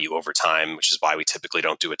more value over time, which is why we typically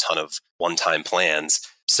don't do a ton of one-time plans.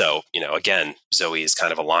 So, again, Zoe is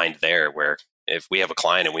kind of aligned there where if we have a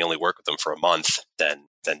client and we only work with them for a month, then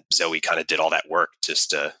Zoe kind of did all that work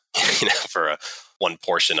just to, for one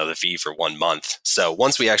portion of the fee for 1 month. So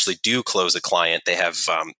once we actually do close a client, they have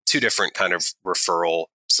two different kind of referral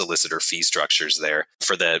solicitor fee structures there.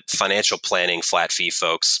 For the financial planning flat fee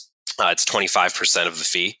folks, it's 25% of the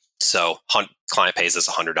fee. So client pays us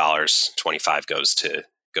 $100, 25 goes to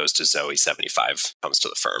goes to Zoe, 75 comes to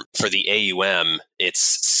the firm. For the AUM, it's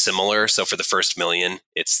similar. So for the first million,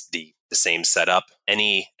 it's the same setup.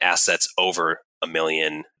 Any assets over $1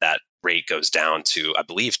 million, that rate goes down to, I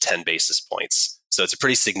believe, 10 basis points. So it's a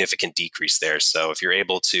pretty significant decrease there. So if you're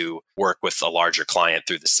able to work with a larger client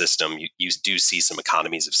through the system, you do see some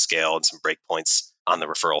economies of scale and some breakpoints on the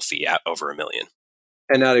referral fee at over $1 million.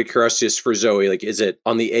 And out of curiosity, just for Zoe, like, is it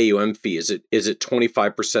on the AUM fee? Is it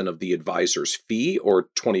 25% of the advisor's fee or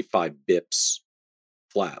 25 bips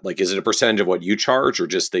flat? Like, is it a percentage of what you charge, or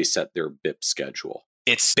just they set their bip schedule?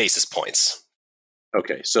 It's basis points.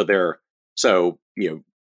 Okay, so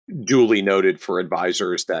duly noted for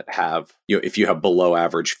advisors that have, if you have below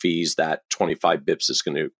average fees, that 25 bips is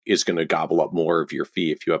going to gobble up more of your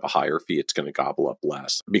fee. If you have a higher fee, it's going to gobble up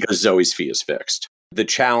less because Zoe's fee is fixed. The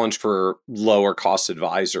challenge for lower cost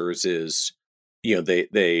advisors is,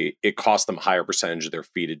 it costs them a higher percentage of their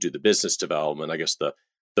fee to do the business development. I guess the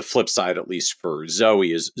flip side, at least for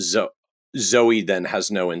Zoe, is Zoe then has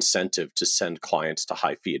no incentive to send clients to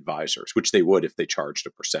high fee advisors, which they would if they charged a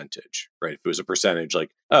percentage, right? If it was a percentage,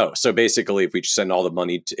 like, so basically if we send all the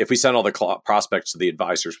money, if we send all the prospects to the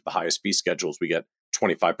advisors with the highest fee schedules, we get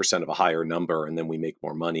 25% of a higher number, and then we make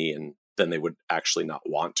more money, and then they would actually not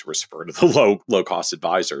want to refer to the low cost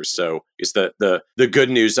advisors. So it's the good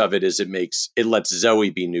news of it is it lets Zoe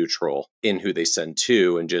be neutral in who they send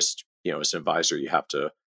to, and just, as an advisor, you have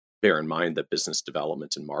to bear in mind that business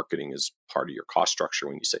development and marketing is part of your cost structure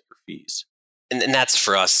when you set your fees. And that's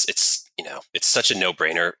for us, it's such a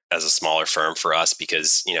no-brainer as a smaller firm for us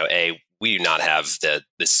because, we do not have the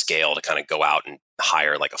scale to kind of go out and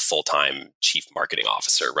hire like a full-time chief marketing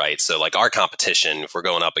officer, right? So like our competition, if we're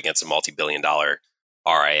going up against a multi-billion-dollar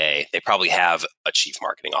RIA, they probably have a chief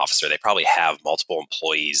marketing officer. They probably have multiple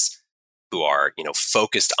employees who are,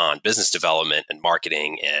 focused on business development and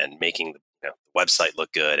marketing and making the website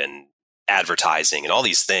look good and advertising and all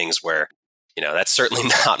these things where, that's certainly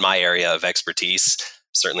not my area of expertise.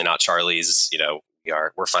 Certainly not Charlie's.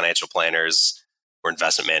 We're financial planners, we're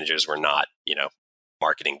investment managers. We're not,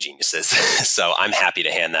 marketing geniuses. So I'm happy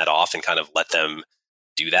to hand that off and kind of let them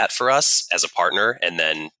do that for us as a partner. And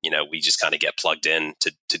then, we just kind of get plugged in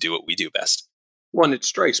to do what we do best. Well, and it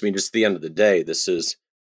strikes me just at the end of the day, this is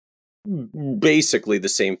basically the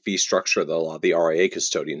same fee structure that a lot of the RIA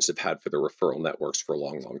custodians have had for their referral networks for a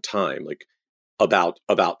long, long time. Like about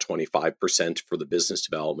 25% for the business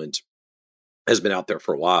development has been out there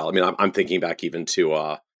for a while. I mean, I'm thinking back even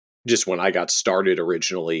to just when I got started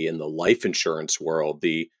originally in the life insurance world.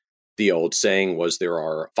 The old saying was there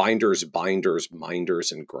are finders, binders,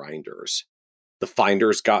 minders, and grinders. The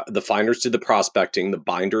finders did the prospecting, the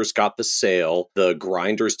binders got the sale, the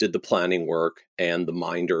grinders did the planning work, and the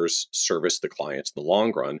minders serviced the clients in the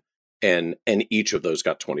long run. And each of those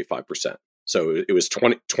got 25%. So it was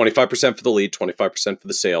 25% for the lead, 25% for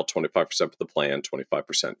the sale, 25% for the plan,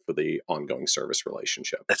 25% for the ongoing service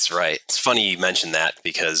relationship. That's right. It's funny you mentioned that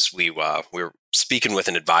because we were speaking with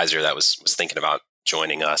an advisor that was thinking about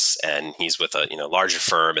joining us, and he's with a larger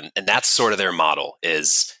firm, and that's sort of their model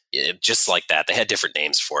is just like that. They had different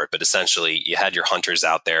names for it, but essentially you had your hunters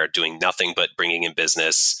out there doing nothing but bringing in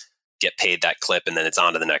business, get paid that clip, and then it's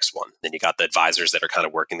on to the next one. Then you got the advisors that are kind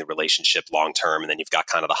of working the relationship long term, and then you've got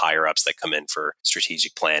kind of the higher ups that come in for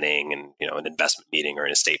strategic planning and an investment meeting or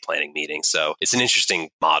an estate planning meeting. So it's an interesting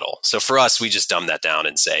model. So for us, we just dumb that down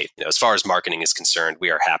and say, as far as marketing is concerned, we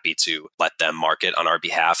are happy to let them market on our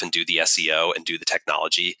behalf and do the SEO and do the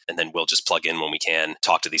technology, and then we'll just plug in when we can,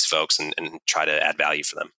 talk to these folks and try to add value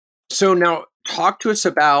for them. So now talk to us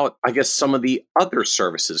about, I guess, some of the other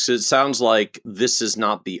services. It sounds like this is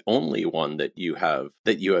not the only one that you have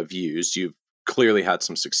used. You've clearly had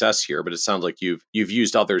some success here, but it sounds like you've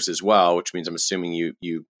used others as well, which means I'm assuming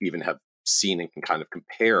you even have seen and can kind of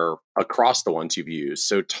compare across the ones you've used.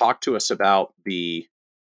 So talk to us about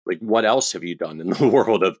what else have you done in the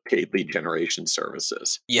world of paid lead generation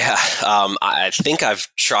services? Yeah, I think I've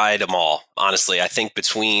tried them all. Honestly, I think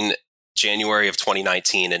between January of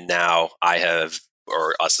 2019 and now I have,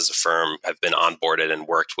 or us as a firm, have been onboarded and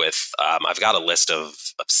worked with. I've got a list of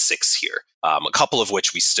 6 here, a couple of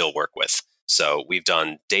which we still work with. So we've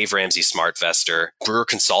done Dave Ramsey SmartVestor. Brewer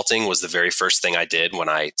Consulting was the very first thing I did when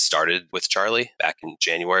I started with Charlie back in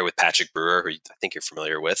January with Patrick Brewer, who I think you're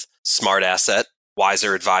familiar with. Smart Asset,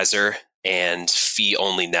 Wiser Advisor, and Fee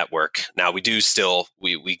Only Network. Now we do still,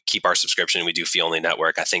 we keep our subscription. We do Fee Only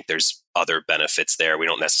Network. I think there's other benefits there. We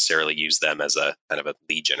don't necessarily use them as a kind of a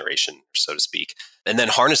lead generation, so to speak. And then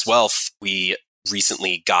Harness Wealth, we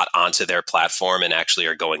recently got onto their platform and actually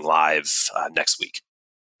are going live next week.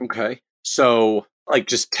 Okay. So Like,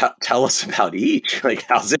 just tell us about each. Like,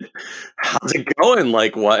 how's it going?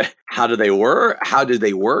 Like, how do they work? How do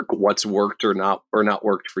they work? What's worked or not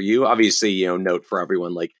worked for you? Obviously, note for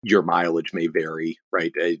everyone, like, your mileage may vary,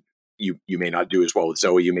 right? You may not do as well with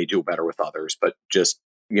Zoe. You may do better with others, but just,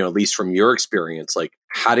 at least from your experience, like,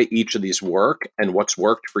 how do each of these work and what's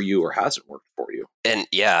worked for you or hasn't worked for you? And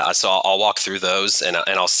yeah, so I'll walk through those, and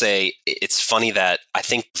I'll say it's funny that I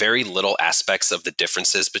think very little aspects of the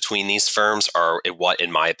differences between these firms are what, in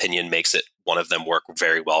my opinion, makes it one of them work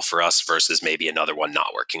very well for us versus maybe another one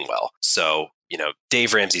not working well. So,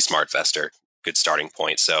 Dave Ramsey SmartVestor, good starting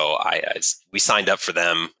point. So we signed up for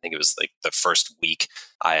them. I think it was like the first week.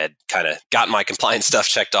 I had kind of gotten my compliance stuff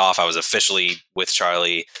checked off. I was officially with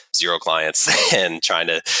Charlie, 0 clients, and trying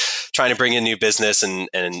to bring in new business and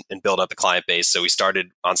build up a client base. So we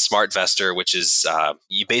started on SmartVestor, which is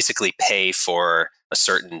you basically pay for a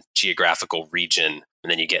certain geographical region,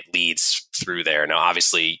 and then you get leads through there. Now,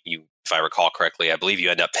 obviously, if I recall correctly, I believe you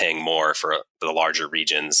end up paying more for the larger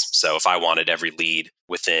regions. So if I wanted every lead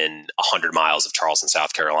within 100 miles of Charleston,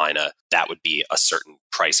 South Carolina, that would be a certain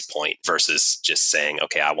price point versus just saying,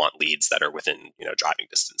 okay, I want leads that are within, driving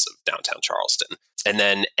distance of downtown Charleston. And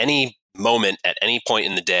then any moment at any point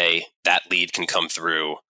in the day, that lead can come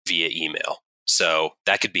through via email. So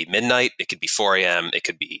that could be midnight, it could be 4 a.m., it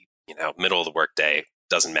could be, middle of the workday.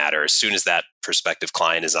 Doesn't matter. As soon as that prospective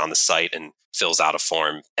client is on the site and fills out a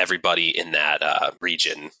form, everybody in that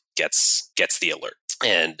region gets the alert.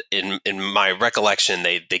 And in my recollection,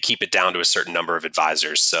 they keep it down to a certain number of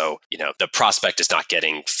advisors. So, the prospect is not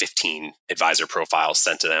getting 15 advisor profiles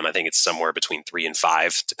sent to them. I think it's somewhere between 3 and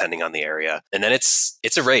 5, depending on the area. And then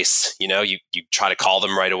it's a race. You try to call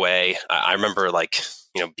them right away. I remember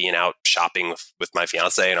being out shopping with my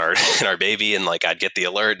fiance and our baby, and I'd get the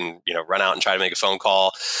alert and run out and try to make a phone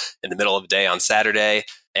call in the middle of the day on Saturday.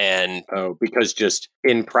 And because just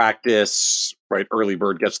in practice, right, early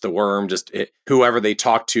bird gets the worm. Whoever they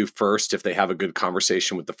talk to first, if they have a good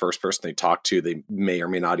conversation with the first person they talk to, they may or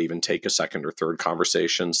may not even take a second or third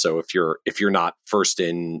conversation. So if you're not first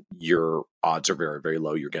in, your odds are very, very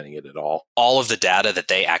low you're getting it at all. All of the data that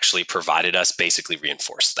they actually provided us basically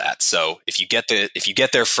reinforced that. So if you get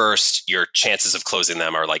there first, your chances of closing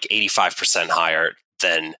them are like 85% higher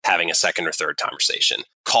than having a second or third conversation.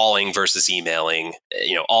 Calling versus emailing,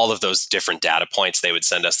 all of those different data points, they would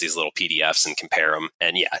send us these little PDFs and compare them.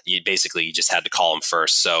 And yeah, you just had to call them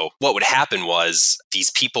first. So what would happen was these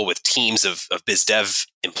people with teams of biz dev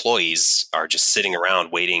employees are just sitting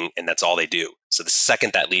around waiting, and that's all they do. So the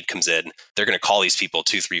second that lead comes in, they're going to call these people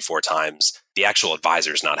 2, 3, 4 times. The actual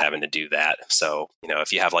advisor is not having to do that. So,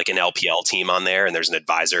 if you have like an LPL team on there and there's an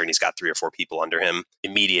advisor and he's got 3 or 4 people under him,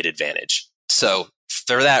 immediate advantage. So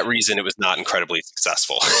for that reason, it was not incredibly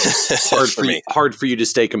successful. Hard for you to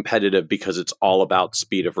stay competitive because it's all about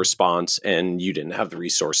speed of response, and you didn't have the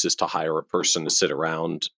resources to hire a person to sit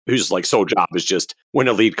around whose sole job is just when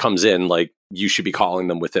a lead comes in, you should be calling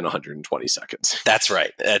them within 120 seconds. That's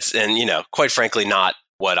right. Quite frankly, not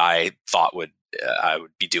what I thought I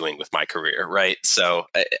would be doing with my career, right? So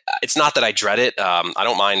it's not that I dread it. I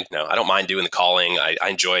don't mind doing the calling. I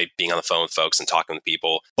enjoy being on the phone with folks and talking with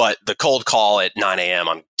people. But the cold call at 9 a.m.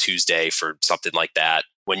 on Tuesday for something like that,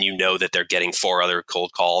 when you know that they're getting 4 other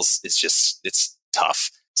cold calls, it's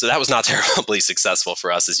tough. So that was not terribly successful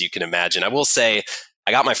for us, as you can imagine. I will say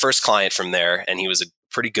I got my first client from there, and he was a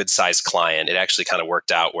pretty good sized client. It actually kind of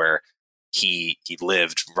worked out where he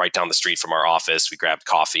lived right down the street from our office. We grabbed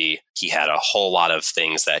coffee. He had a whole lot of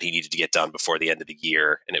things that he needed to get done before the end of the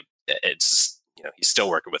year. And it's he's still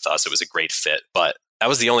working with us. It was a great fit. But that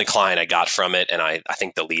was the only client I got from it. And I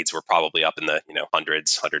think the leads were probably up in the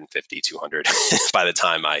hundreds, 150, 200 by the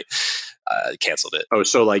time I canceled it. Oh,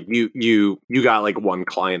 so you got 1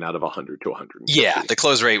 client out of 100 to 100. Yeah, the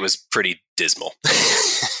close rate was pretty dismal.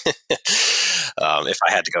 If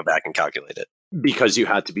I had to go back and calculate it. Because you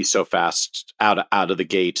had to be so fast out of the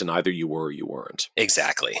gate, and either you were or you weren't.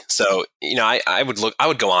 Exactly. So, I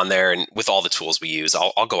would go on there, and with all the tools we use,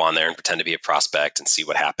 I'll go on there and pretend to be a prospect and see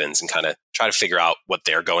what happens and kind of try to figure out what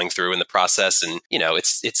they're going through in the process. And,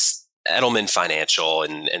 it's Edelman Financial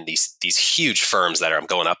and these huge firms that I'm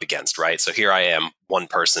going up against, right? So here I am, one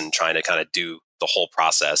person trying to kind of do the whole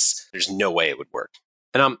process. There's no way it would work.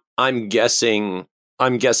 And I'm guessing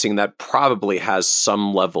that probably has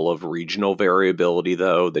some level of regional variability,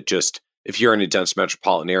 though, that just, if you're in a dense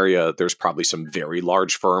metropolitan area, there's probably some very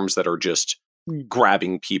large firms that are just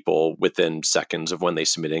grabbing people within seconds of when they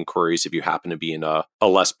submit inquiries. If you happen to be in a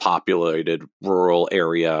less populated rural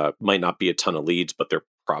area, might not be a ton of leads, but there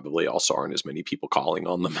probably also aren't as many people calling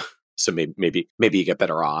on them. So maybe you get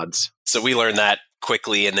better odds. So we learned that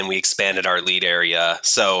quickly, and then we expanded our lead area.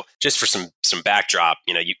 So just for some backdrop,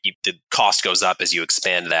 the cost goes up as you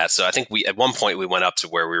expand that. So I think at one point we went up to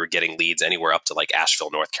where we were getting leads anywhere up to like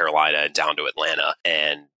Asheville, North Carolina, and down to Atlanta,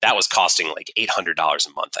 and that was costing like $800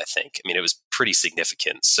 a month, I think. I mean, it was pretty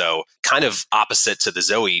significant. So kind of opposite to the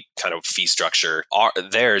Zoe kind of fee structure,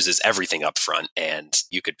 theirs is everything up front, and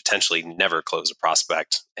you could potentially never close a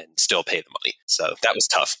prospect and still pay the money. So that was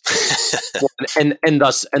tough. and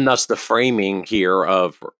thus the framing here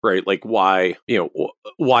of, right, like why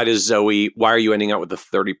does Zoe, why are you ending up with a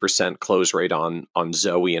 30% close rate on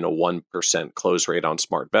Zoe and a 1% close rate on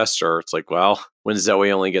SmartVestor? It's like, well, when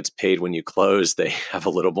Zoe only gets paid when you close, they have a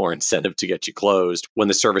little more incentive to get you closed when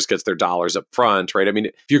the service gets their dollars up front, right? I mean,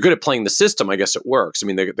 if you're good at playing the system, I guess it works. I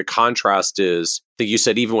mean, the contrast is that you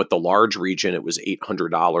said even with the large region, it was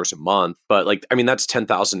 $800 a month. But like, I mean, that's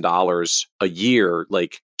 $10,000 a year,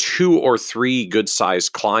 like 2 or 3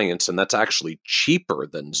 good-sized clients, and that's actually cheaper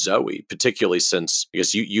than Zoe, particularly since I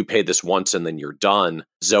guess you pay this once and then you're done.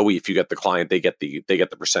 Zoe, if you get the client, they get the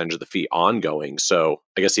percentage of the fee ongoing. So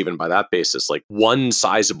I guess even by that basis, like one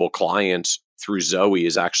sizable client through Zoe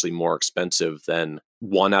is actually more expensive than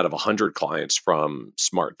 1 out of 100 clients from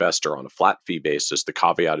SmartVestor on a flat fee basis. The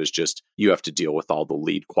caveat is just you have to deal with all the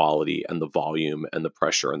lead quality and the volume and the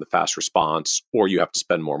pressure and the fast response, or you have to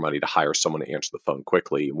spend more money to hire someone to answer the phone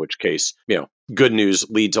quickly, in which case, good news,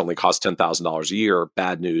 leads only cost $10,000 a year.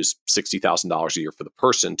 Bad news, $60,000 a year for the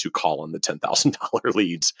person to call on the $10,000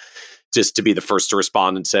 leads, just to be the first to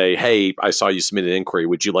respond and say, "Hey, I saw you submit an inquiry.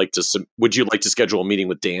 Would you like to schedule a meeting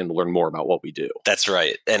with Dan to learn more about what we do?" That's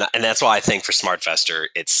right, and that's why I think for SmartVestor,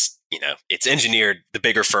 it's engineered. The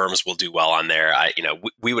bigger firms will do well on there.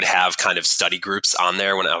 We would have kind of study groups on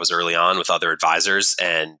there when I was early on with other advisors,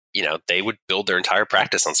 and they would build their entire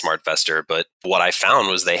practice on SmartVestor. But what I found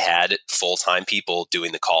was they had full-time people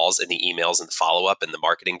doing the calls and the emails and the follow-up and the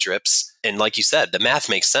marketing drips. And like you said, the math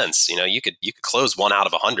makes sense. You could close 1 out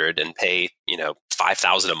of 100 and pay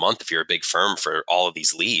 $5,000 a month if you're a big firm for all of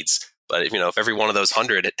these leads. But if every one of those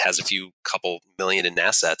 100 it has a couple million in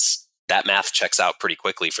assets, that math checks out pretty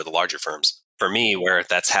quickly for the larger firms. For me, where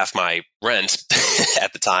that's half my rent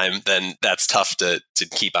at the time, then that's tough to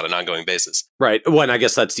keep on an ongoing basis. Right. Well, and I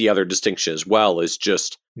guess that's the other distinction as well, is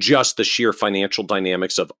just the sheer financial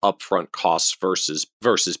dynamics of upfront costs versus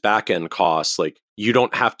back-end costs. Like you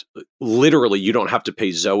don't have to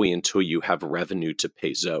pay Zoe until you have revenue to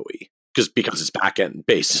pay Zoe. Because it's back-end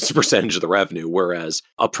based, it's a percentage of the revenue. Whereas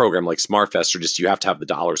a program like SmartVestor, just you have to have the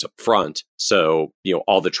dollars up front. So,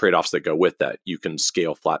 all the trade-offs that go with that, you can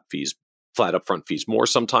scale flat upfront fees more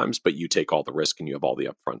sometimes, but you take all the risk and you have all the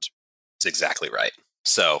upfront. That's exactly right.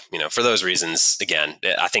 So, for those reasons, again,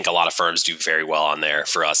 I think a lot of firms do very well on there.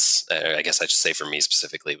 For us, I guess I should say for me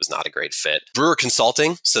specifically, it was not a great fit. Brewer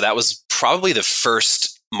Consulting. So that was probably the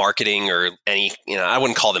first marketing or any, I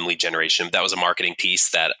wouldn't call them lead generation, but that was a marketing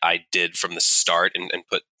piece that I did from the start and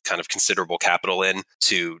put kind of considerable capital in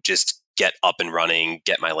to just get up and running,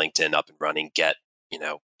 get my LinkedIn up and running, get,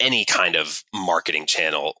 any kind of marketing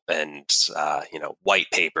channel and, white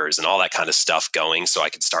papers and all that kind of stuff going so I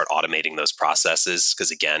could start automating those processes.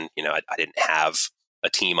 Because again, I didn't have a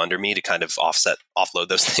team under me to kind of offload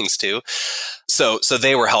those things to. So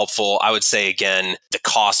they were helpful. I would say, again, the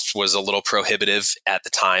cost was a little prohibitive at the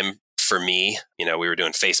time for me. We were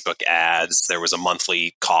doing Facebook ads. There was a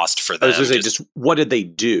monthly cost for them. I was going to say, just what did they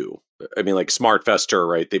do? I mean, like SmartVestor,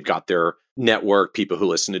 right? They've got their network, people who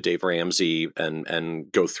listen to Dave Ramsey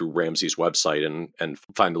and go through Ramsey's website and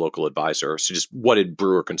find a local advisor. So just what did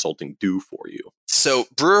Brewer Consulting do for you? So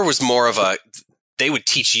Brewer was more of they would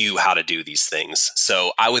teach you how to do these things.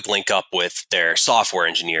 So I would link up with their software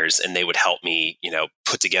engineers and they would help me,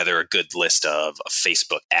 put together a good list of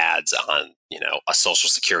Facebook ads on, a Social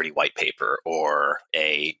Security white paper or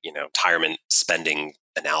a, retirement spending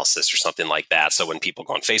analysis or something like that. So when people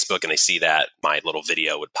go on Facebook and they see that, my little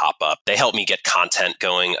video would pop up. They helped me get content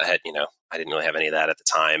going. I didn't really have any of that at the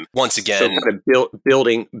time. Once again, so kind of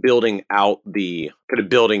building out the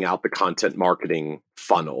content marketing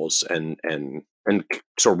funnels and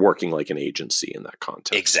sort of working like an agency in that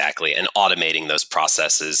context. Exactly. And automating those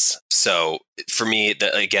processes. So for me, the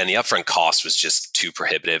upfront cost was just too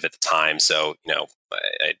prohibitive at the time. So,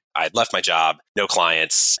 I left my job, no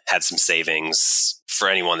clients, had some savings, for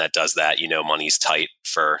anyone that does that, money's tight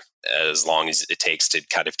for as long as it takes to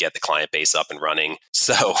kind of get the client base up and running.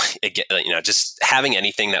 So, again, just having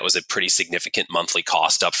anything that was a pretty significant monthly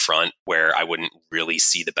cost up front where I wouldn't really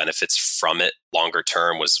see the benefits from it longer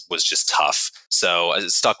term was just tough. So I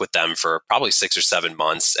stuck with them for probably 6 or 7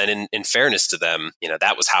 months. And in fairness to them,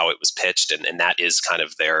 that was how it was pitched. And that is kind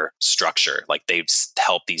of their structure. Like they've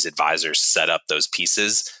helped these advisors set up those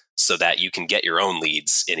pieces so that you can get your own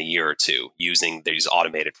leads in a year or two using these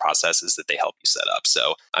automated processes that they help you set up.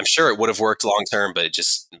 So I'm sure it would have worked long term, but it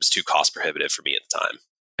was too cost prohibitive for me at the time.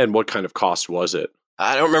 And what kind of cost was it?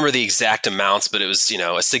 I don't remember the exact amounts, but it was,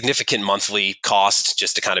 a significant monthly cost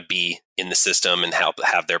just to kind of be in the system and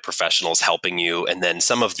have their professionals helping you. And then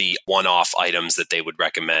some of the one-off items that they would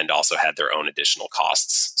recommend also had their own additional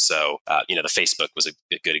costs. So, the Facebook was a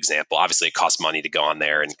good example. Obviously, it costs money to go on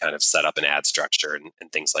there and kind of set up an ad structure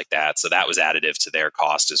and things like that. So that was additive to their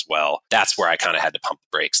cost as well. That's where I kind of had to pump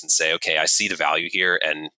the brakes and say, okay, I see the value here.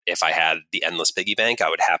 And if I had the endless piggy bank, I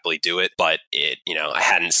would happily do it. But I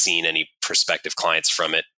hadn't seen any prospective clients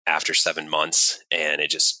from it after 7 months. And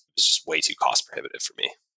it was just way too cost prohibitive for me.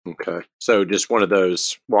 Okay. So just one of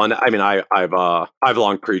those, I've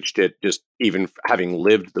long preached it, just even having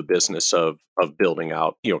lived the business of building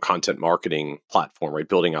out, content marketing platform, right?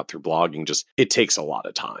 Building out through blogging, it takes a lot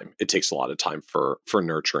of time. It takes a lot of time for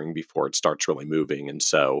nurturing before it starts really moving. And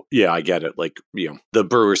so, yeah, I get it. Like, the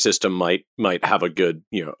Brewer system might have a good,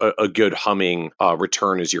 a good humming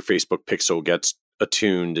return as your Facebook pixel gets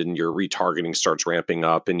attuned and your retargeting starts ramping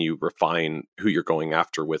up and you refine who you're going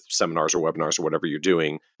after with seminars or webinars or whatever you're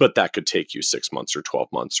doing. But that could take you 6 months or 12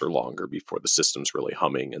 months or longer before the system's really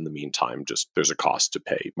humming. In the meantime, there's a cost to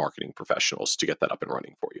pay marketing professionals to get that up and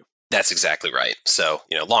running for you. That's exactly right. So,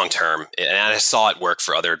 long term, and I saw it work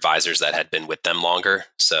for other advisors that had been with them longer.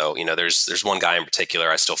 So, there's one guy in particular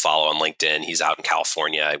I still follow on LinkedIn. He's out in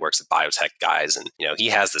California. He works with biotech guys. And, he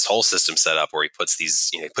has this whole system set up where he puts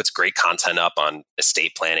he puts great content up on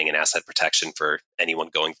estate planning and asset protection for anyone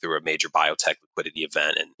going through a major biotech liquidity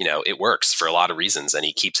event. And, it works for a lot of reasons and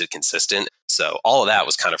he keeps it consistent. So all of that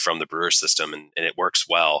was kind of from the Brewer system and it works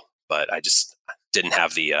well. But I just didn't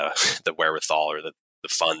have the wherewithal or the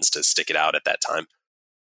funds to stick it out at that time.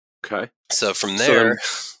 Okay. So from there,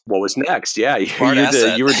 what was next? Yeah,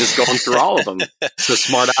 you were just going through all of them. So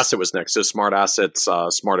Smart Asset was next. So Smart Asset's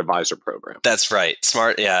Smart Advisor program. That's right.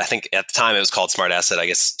 Smart. Yeah, I think at the time it was called Smart Asset. I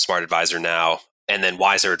guess Smart Advisor now, and then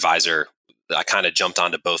Wiser Advisor. I kind of jumped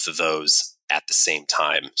onto both of those at the same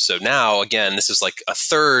time. So now, again, this is like a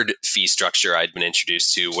third fee structure I'd been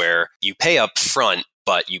introduced to, where you pay up front,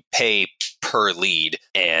 but you pay per lead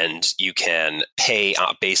and you can pay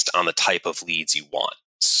based on the type of leads you want.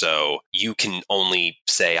 So you can only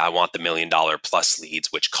say, I want the $1 million plus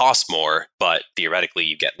leads, which cost more, but theoretically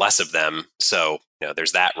you get less of them. So,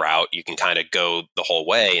 there's that route. You can kind of go the whole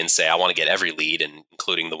way and say, I want to get every lead, and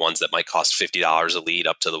including the ones that might cost $50 a lead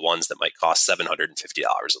up to the ones that might cost $750 a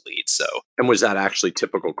lead. So, and was that actually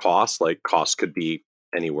typical cost? Like cost could be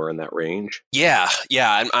anywhere in that range? Yeah.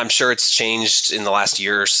 I'm sure it's changed in the last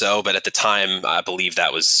year or so, but at the time, I believe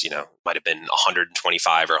that was, might have been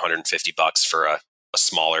 $125 or $150 for a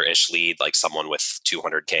smaller-ish lead, like someone with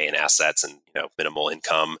 $200K in assets and, minimal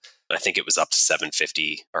income. And I think it was up to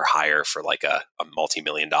 $750 or higher for like a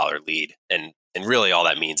multi-million-dollar lead. And really all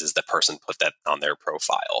that means is the person put that on their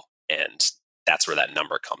profile. And that's where that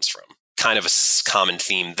number comes from. Kind of a common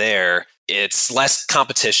theme there. It's less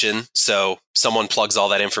competition. So someone plugs all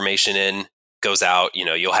that information in, goes out,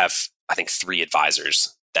 you'll have, I think, 3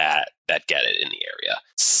 advisors that get it in the area.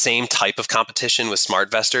 Same type of competition with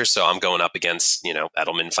SmartVestor. So I'm going up against,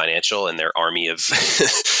 Edelman Financial and their army of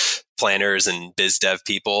planners and biz dev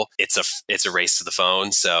people. It's a race to the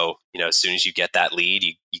phone. So, as soon as you get that lead,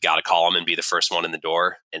 you got to call them and be the first one in the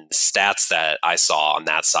door. And the stats that I saw on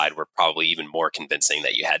that side were probably even more convincing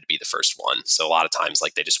that you had to be the first one. So a lot of times,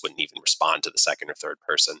 like, they just wouldn't even respond to the second or third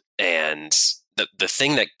person. And the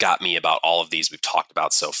thing that got me about all of these we've talked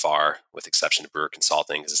about so far, with exception to Brewer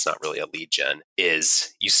Consulting, because it's not really a lead gen,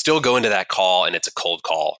 is you still go into that call and it's a cold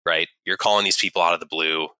call, right? You're calling these people out of the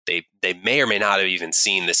blue. They may or may not have even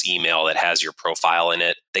seen this email that has your profile in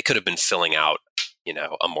it. They could have been filling out,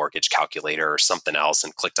 a mortgage calculator or something else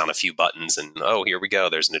and clicked on a few buttons and, oh, here we go.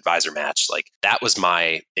 There's an advisor match. Like, that was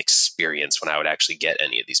my experience when I would actually get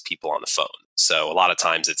any of these people on the phone. So a lot of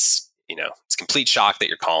times it's complete shock that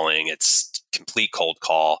you're calling. It's complete cold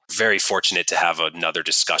call. Very fortunate to have another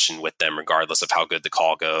discussion with them, regardless of how good the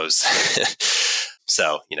call goes.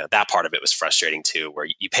 So, that part of it was frustrating too, where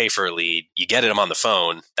you pay for a lead, you get them on the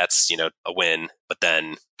phone. That's, a win. But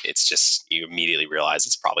then it's just, you immediately realize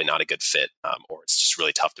it's probably not a good fit, or it's just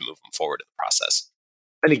really tough to move them forward in the process.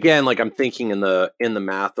 And again, like I'm thinking in the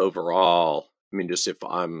math overall. I mean, just if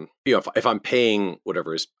I'm, if I'm paying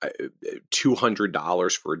whatever is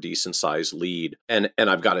 $200 for a decent sized lead, and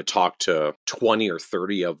I've got to talk to 20 or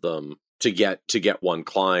 30 of them to get one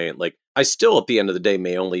client, like I still at the end of the day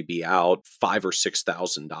may only be out $5,000 or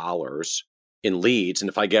 $6,000 in leads, and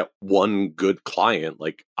if I get one good client,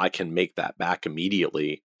 like I can make that back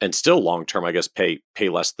immediately, and still long term, I guess pay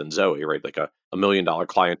less than Zoe, right? Like a $1 million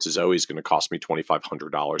client to Zoe is going to cost me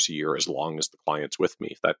 $2,500 a year as long as the client's with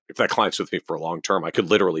me. If that client's with me for a long term, I could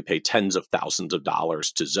literally pay tens of thousands of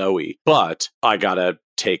dollars to Zoe, but I gotta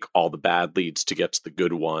take all the bad leads to get to the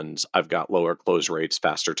good ones. I've got lower close rates,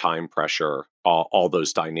 faster time pressure, all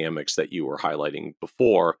those dynamics that you were highlighting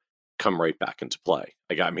before come right back into play.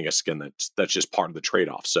 I mean, again, that's just part of the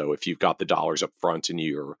trade-off. So if you've got the dollars up front and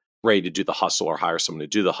you're ready to do the hustle or hire someone to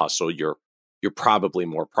do the hustle, you're probably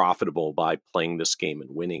more profitable by playing this game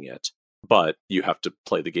and winning it. But you have to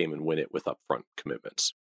play the game and win it with upfront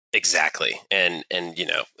commitments. Exactly. And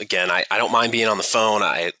again, I don't mind being on the phone.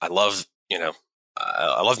 I love,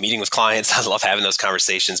 I love meeting with clients. I love having those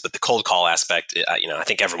conversations, but the cold call aspect, I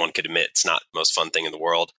think everyone could admit it's not the most fun thing in the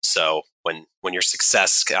world. So when your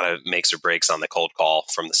success kind of makes or breaks on the cold call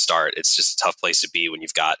from the start, it's just a tough place to be when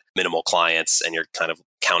you've got minimal clients and you're kind of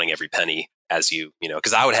counting every penny as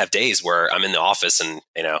because I would have days where I'm in the office and,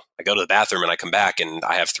 I go to the bathroom and I come back and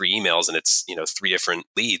I have 3 emails and it's, 3 different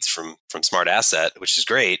leads from Smart Asset, which is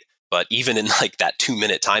great. But even in like that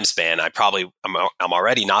 2-minute time span, I'm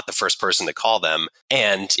already not the first person to call them.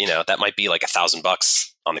 And, that might be like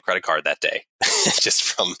 $1,000 on the credit card that day, just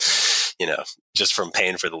from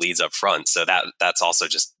paying for the leads up front. So that's also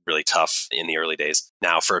just really tough in the early days.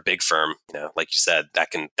 Now for a big firm, like you said,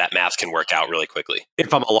 that math can work out really quickly.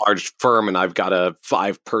 If I'm a large firm and I've got a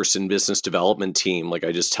 5-person business development team, like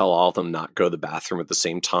I just tell all of them not go to the bathroom at the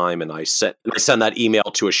same time. And I send that email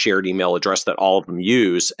to a shared email address that all of them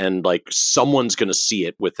use. And like someone's going to see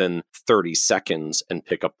it within 30 seconds and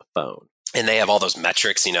pick up the phone. And they have all those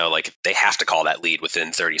metrics, like they have to call that lead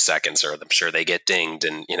within 30 seconds or I'm sure they get dinged.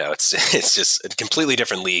 And, it's just a completely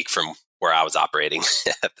different league from where I was operating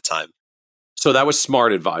at the time. So that was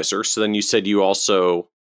Smart Advisor. So then you said you also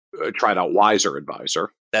tried out Wiser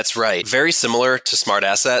Advisor. That's right. Very similar to Smart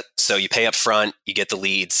Asset. So you pay up front, you get the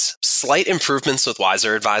leads. Slight improvements with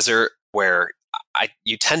Wiser Advisor where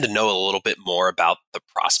you tend to know a little bit more about the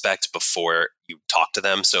prospect before you talk to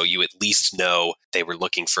them. So you at least know they were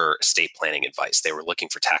looking for estate planning advice. They were looking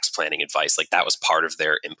for tax planning advice. Like that was part of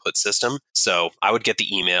their input system. So I would get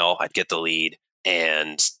the email, I'd get the lead,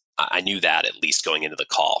 and I knew that at least going into the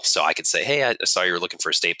call. So I could say, hey, I saw you were looking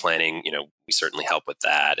for estate planning. We certainly help with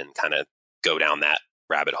that and kind of go down that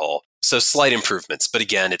rabbit hole. So slight improvements, but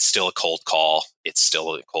again, it's still a cold call. It's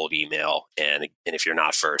still a cold email. And if you're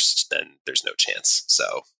not first, then there's no chance.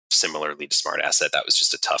 So similarly to Smart Asset, that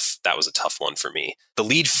was a tough one for me. The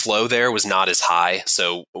lead flow there was not as high.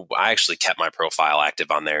 So I actually kept my profile active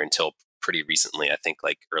on there until pretty recently. I think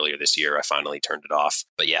like earlier this year, I finally turned it off.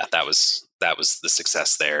 But yeah, that was the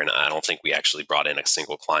success there. And I don't think we actually brought in a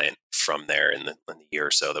single client from there in the year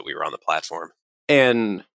or so that we were on the platform.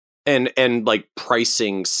 And like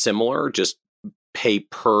pricing similar, just pay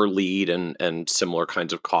per lead and similar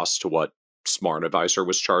kinds of costs to what Smart Advisor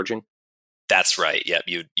was charging? That's right. Yep.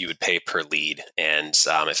 You would pay per lead. And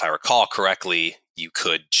if I recall correctly, you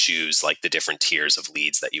could choose like the different tiers of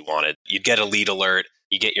leads that you wanted. You'd get a lead alert.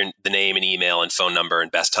 You get the name and email and phone number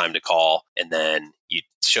and best time to call. And then it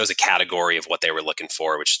shows a category of what they were looking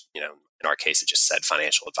for, which, in our case, it just said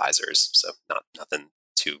financial advisors. So nothing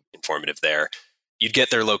too informative there. You'd get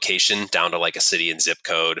their location down to like a city and zip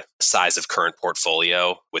code, size of current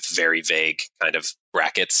portfolio with very vague kind of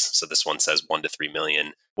brackets. So this one says 1 to 3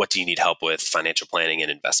 million. What do you need help with? Financial planning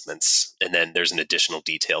and investments. And then there's an additional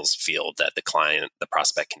details field that the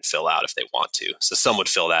prospect can fill out if they want to. So some would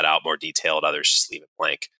fill that out more detailed, others just leave it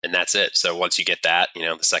blank. And that's it. So once you get that,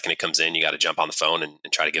 the second it comes in, you got to jump on the phone and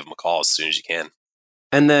try to give them a call as soon as you can.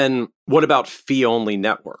 And then what about fee-only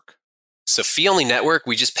network? So fee-only network,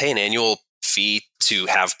 we just pay an annual fee to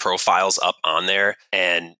have profiles up on there.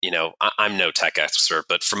 And, I'm no tech expert,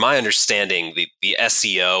 but from my understanding, the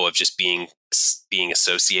SEO of just being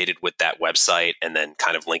associated with that website and then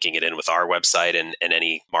kind of linking it in with our website and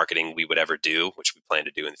any marketing we would ever do, which we plan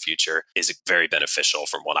to do in the future, is very beneficial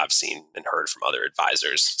from what I've seen and heard from other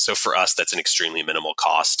advisors. So for us, that's an extremely minimal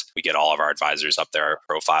cost. We get all of our advisors up their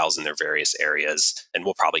profiles in their various areas, and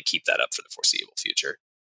we'll probably keep that up for the foreseeable future.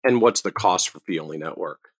 And what's the cost for fee-only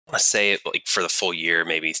network? I say like for the full year,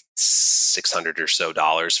 maybe $600 or so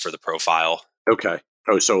for the profile. Okay.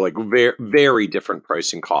 Oh, so like very, very different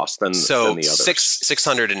pricing costs than the others.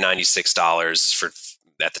 $696 for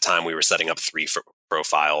at the time we were setting up 3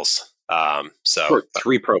 profiles. For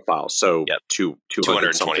 3 profiles. So yep,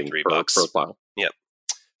 200 something per bucks. profile. Yep.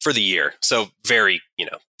 For the year. So very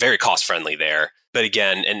cost friendly there. But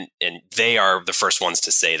again, and they are the first ones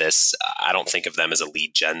to say this. I don't think of them as a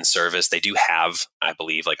lead gen service. They do have, I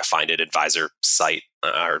believe, like a Find It Advisor site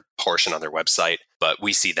or portion on their website, but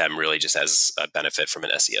we see them really just as a benefit from an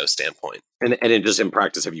SEO standpoint. And it just in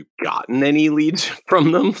practice, have you gotten any leads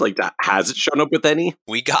from them? Like that, has it shown up with any?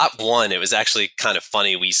 We got one. It was actually kind of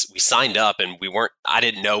funny. We signed up and I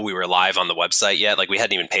didn't know we were live on the website yet. Like we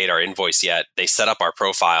hadn't even paid our invoice yet. They set up our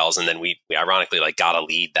profiles and then we ironically like got a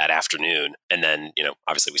lead that afternoon. And then,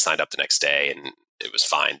 obviously we signed up the next day and it was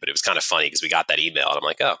fine, but it was kind of funny because we got that email and I'm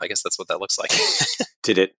like, oh, I guess that's what that looks like.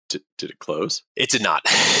 Did it close? It did not.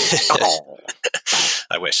 Oh.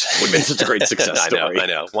 I wish. Would have been such a great success story. I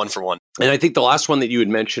know. 1 for 1. And I think the last one that you had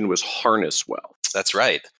mentioned was Harness Wealth. That's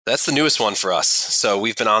right. That's the newest one for us. So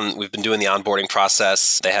we've been doing the onboarding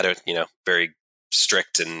process. They had a, very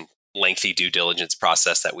strict and lengthy due diligence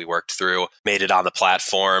process that we worked through, made it on the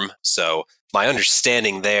platform. So my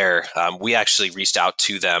understanding there, we actually reached out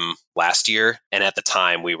to them last year. And at the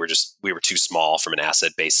time we were too small from an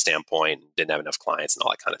asset-based standpoint, didn't have enough clients and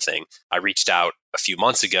all that kind of thing. I reached out a few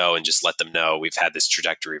months ago and just let them know we've had this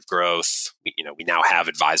trajectory of growth. We now have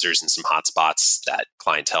advisors in some hotspots that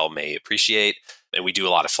clientele may appreciate. And we do a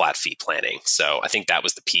lot of flat fee planning. So I think that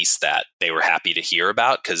was the piece that they were happy to hear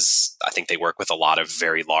about because I think they work with a lot of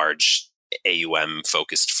very large AUM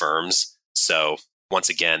focused firms. So once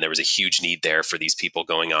again, there was a huge need there for these people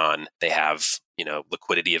going on. They have,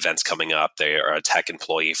 liquidity events coming up. They are a tech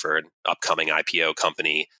employee for an upcoming IPO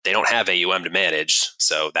company. They don't have AUM to manage.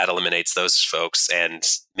 So that eliminates those folks. And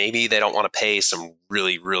maybe they don't want to pay some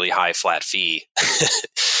really, really high flat fee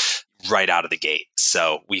right out of the gate.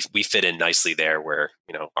 So we fit in nicely there where,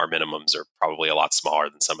 our minimums are probably a lot smaller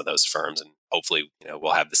than some of those firms. And hopefully,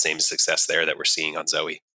 we'll have the same success there that we're seeing on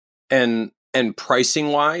Zoe. And pricing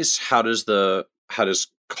wise, how does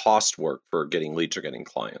cost work for getting leads or getting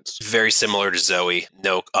clients? Very similar to Zoe,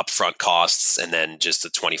 no upfront costs, and then just the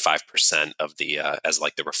 25% of the as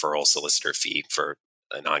like the referral solicitor fee for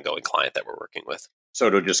an ongoing client that we're working with. So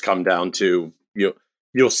it'll just come down to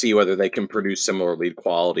you'll see whether they can produce similar lead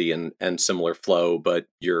quality and similar flow, but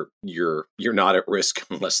you're not at risk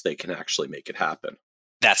unless they can actually make it happen.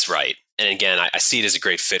 That's right. And again, I see it as a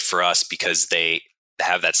great fit for us because they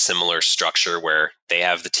have that similar structure where they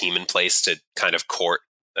have the team in place to kind of court.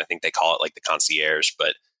 I think they call it like the concierge,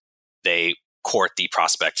 but they court the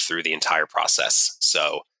prospect through the entire process.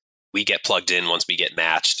 So we get plugged in once we get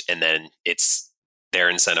matched, and then they're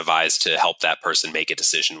incentivized to help that person make a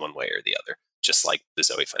decision one way or the other, just like the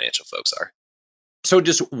Zoe Financial folks are. So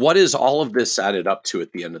just what is all of this added up to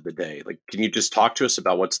at the end of the day? Like, can you just talk to us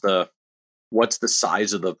about what's the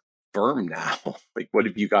size of the firm now? Like, what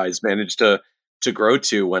have you guys managed to grow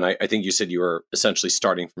to when I think you said you were essentially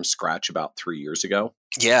starting from scratch about 3 years ago?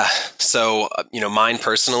 Yeah. So, mine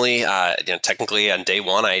personally, technically on day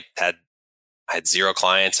one, I had 0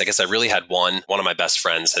 clients. I guess I really had one. One of my best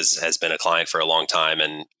friends has been a client for a long time,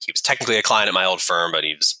 and he was technically a client at my old firm, but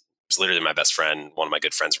he was literally my best friend, one of my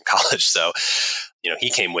good friends from college. So, he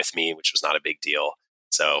came with me, which was not a big deal.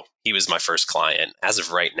 So he was my first client. As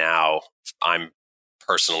of right now, I'm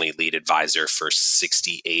personally lead advisor for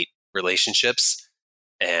 68 relationships.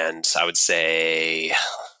 And I would say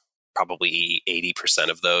probably 80%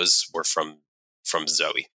 of those were from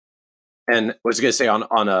Zoe. And I was going to say on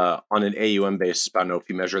an AUM basis, I don't know if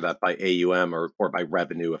you measure that by AUM or by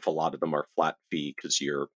revenue, if a lot of them are flat fee because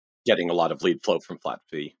you're getting a lot of lead flow from flat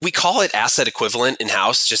fee. We call it asset equivalent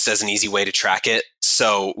in-house just as an easy way to track it.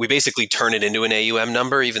 So we basically turn it into an AUM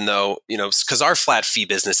number, even though, because our flat fee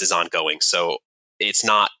business is ongoing. So it's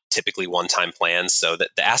not typically one-time plans. So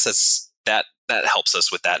that the assets, that helps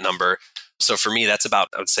us with that number. So for me, that's about,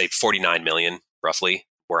 I would say 49 million roughly,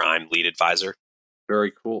 where I'm lead advisor.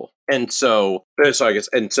 Very cool. And so I guess,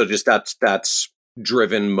 just that's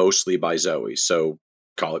driven mostly by Zoe. So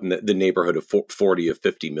call it in the neighborhood of 40 of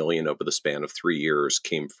 50 million over the span of 3 years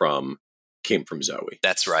came from Zoe.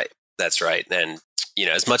 That's right. And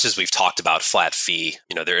as much as we've talked about flat fee,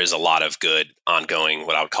 there is a lot of good ongoing,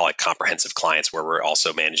 what I would call like comprehensive clients where we're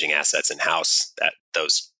also managing assets in-house, that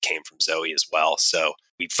those came from Zoe as well. So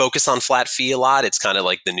we focus on flat fee a lot. It's kind of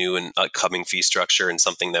like the new and upcoming fee structure and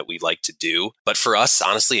something that we like to do. But for us,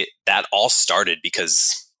 honestly, that all started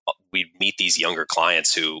because we meet these younger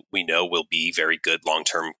clients who we know will be very good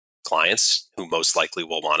long-term clients who most likely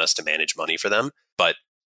will want us to manage money for them. But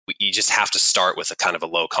you just have to start with a kind of a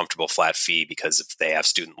low, comfortable flat fee because if they have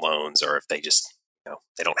student loans or if they just,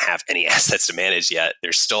 they don't have any assets to manage yet,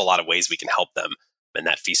 there's still a lot of ways we can help them. And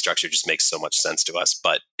that fee structure just makes so much sense to us.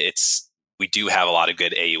 But we do have a lot of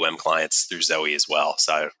good AUM clients through Zoe as well.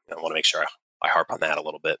 So I want to make sure I harp on that a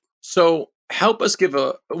little bit. So help us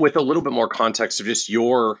with a little bit more context of just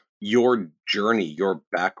your journey, your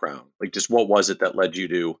background. Like, just what was it that led you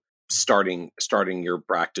to starting your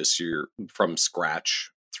practice from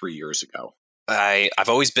scratch 3 years ago? I've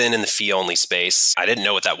always been in the fee-only space. I didn't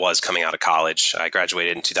know what that was coming out of college. I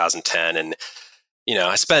graduated in 2010, and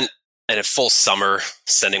I spent a full summer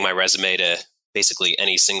sending my resume to basically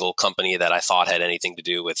any single company that I thought had anything to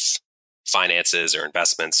do with finances or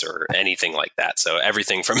investments or anything like that. So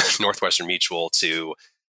everything from Northwestern Mutual to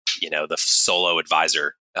the solo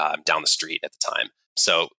advisor down the street at the time.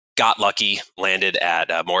 So got lucky, landed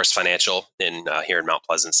at Morris Financial here in Mount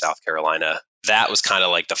Pleasant, South Carolina. That was kind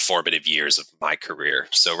of like the formative years of my career.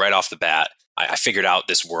 So right off the bat, I figured out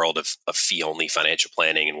this world of fee-only financial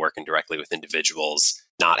planning and working directly with individuals,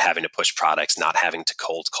 not having to push products, not having to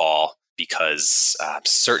cold call, because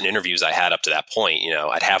certain interviews I had up to that point,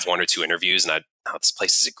 I'd have one or two interviews and this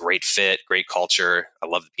place is a great fit, great culture. I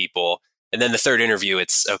love the people. And then the third interview,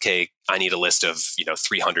 it's okay, I need a list of,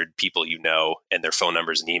 300 people and their phone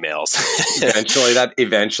numbers and emails.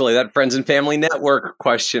 Eventually that friends and family network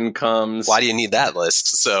question comes. Why do you need that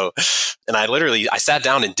list? So, and I sat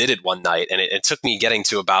down and did it one night, and it took me getting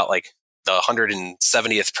to about like the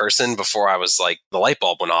 170th person before I was like, the light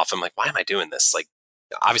bulb went off. I'm like, why am I doing this? Like,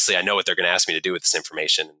 obviously I know what they're going to ask me to do with this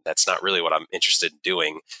information. That's not really what I'm interested in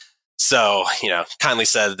doing. So, kindly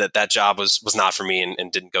said that job was not for me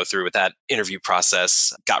and didn't go through with that interview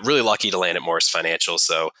process. Got really lucky to land at Morris Financial.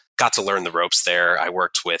 So got to learn the ropes there. I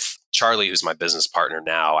worked with Charlie, who's my business partner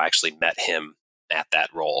now. I actually met him at that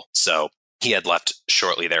role. So he had left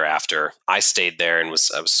shortly thereafter. I stayed there and I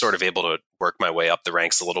was sort of able to work my way up the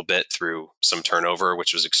ranks a little bit through some turnover,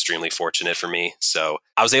 which was extremely fortunate for me. So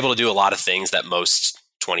I was able to do a lot of things that most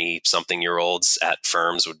 20-something-year-olds at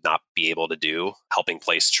firms would not be able to do, helping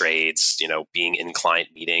place trades, being in client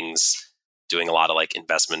meetings, doing a lot of like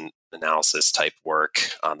investment analysis type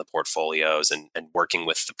work on the portfolios and working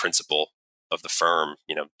with the principal of the firm,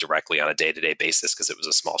 directly on a day-to-day basis because it was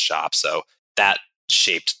a small shop. So that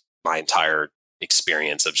shaped my entire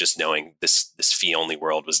experience of just knowing this fee-only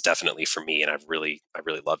world was definitely for me, and I really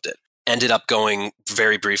loved it. Ended up going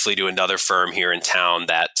very briefly to another firm here in town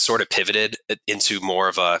that sort of pivoted into more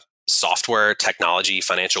of a software technology,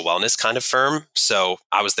 financial wellness kind of firm. So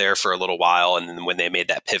I was there for a little while. And then when they made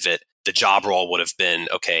that pivot, the job role would have been,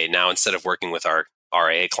 okay, now instead of working with our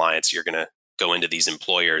RIA clients, you're going to go into these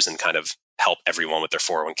employers and kind of help everyone with their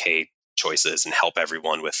 401k choices and help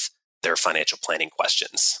everyone with their financial planning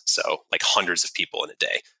questions. So like hundreds of people in a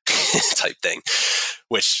day type thing,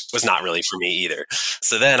 which was not really for me either.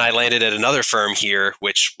 So then I landed at another firm here,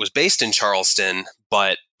 which was based in Charleston,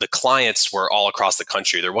 but the clients were all across the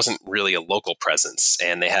country. There wasn't really a local presence,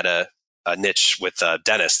 and they had a niche with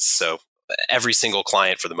dentists. So every single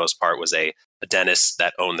client for the most part was a dentist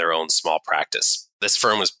that owned their own small practice. This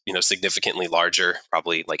firm was, significantly larger,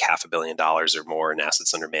 probably like $500 million or more in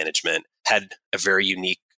assets under management, had a very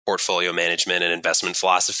unique portfolio management and investment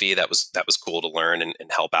philosophy that was cool to learn and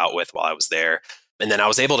help out with while I was there. And then I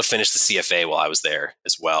was able to finish the CFA while I was there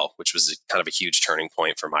as well, which was kind of a huge turning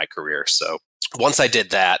point for my career. So once I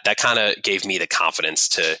did that, that kind of gave me the confidence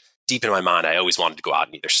to, deep in my mind, I always wanted to go out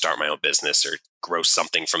and either start my own business or grow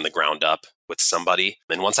something from the ground up with somebody.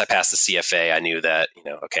 And once I passed the CFA, I knew that,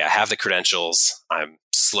 okay, I have the credentials. I'm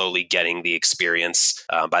slowly getting the experience.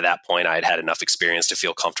 By that point, I had had enough experience to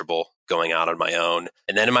feel comfortable going out on my own.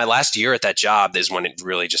 And then in my last year at that job is when it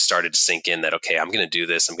really just started to sink in that, okay, I'm going to do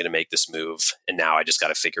this. I'm going to make this move. And now I just got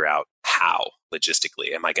to figure out how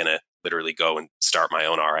logistically. Am I going to literally go and start my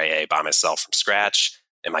own RIA by myself from scratch?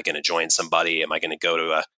 Am I going to join somebody? Am I going to go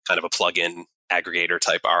to a kind of a plug-in aggregator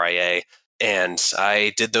type RIA? And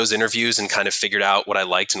I did those interviews and kind of figured out what I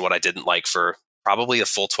liked and what I didn't like for probably a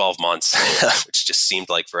full 12 months, which just seemed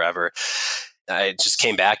like forever. I just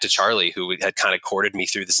came back to Charlie, who had kind of courted me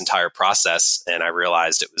through this entire process. And I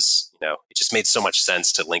realized it was, it just made so much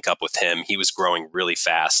sense to link up with him. He was growing really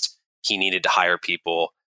fast. He needed to hire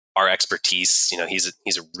people. Our expertise,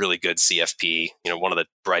 he's a really good CFP, one of the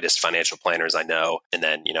brightest financial planners I know. And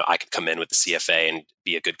then, I could come in with the CFA and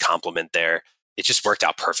be a good complement there. It just worked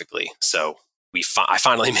out perfectly. So I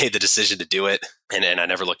finally made the decision to do it, and I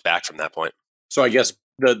never looked back from that point. So I guess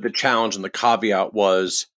the challenge and the caveat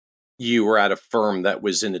was you were at a firm that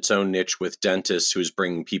was in its own niche with dentists who was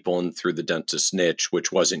bringing people in through the dentist niche,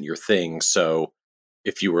 which wasn't your thing. So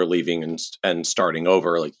if you were leaving and starting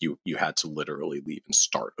over, like you had to literally leave and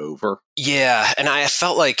start over. Yeah, and I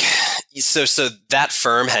felt like so that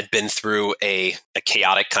firm had been through a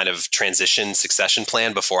chaotic kind of transition succession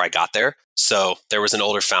plan before I got there. So there was an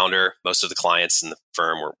older founder. Most of the clients in the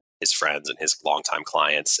firm were his friends and his longtime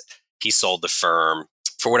clients. He sold the firm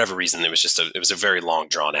for whatever reason. It was a very long,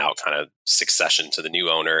 drawn out kind of succession to the new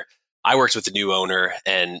owner. I worked with the new owner,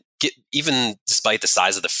 and even despite the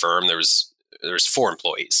size of the firm, there was 4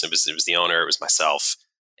 employees. It was the owner, it was myself,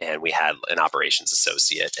 and we had an operations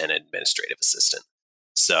associate and an administrative assistant.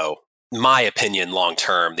 So, in my opinion, long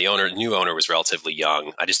term, the new owner was relatively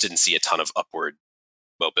young. I just didn't see a ton of upward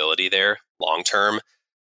mobility there long term.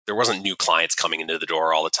 There wasn't new clients coming into the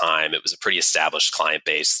door all the time. It was a pretty established client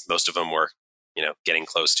base. Most of them were, getting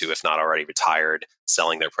close to, if not already retired,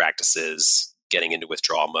 selling their practices, getting into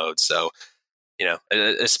withdrawal mode. So,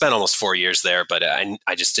 I spent almost 4 years there, but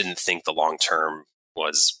I just didn't think the long term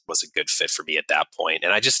was a good fit for me at that point.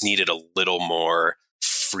 And I just needed a little more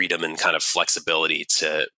freedom and kind of flexibility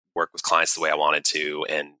to work with clients the way I wanted to,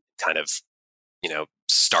 and kind of,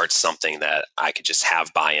 start something that I could just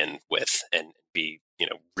have buy-in with and be,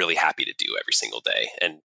 really happy to do every single day.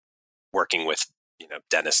 And working with,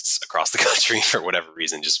 dentists across the country for whatever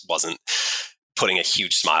reason just wasn't putting a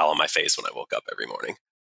huge smile on my face when I woke up every morning.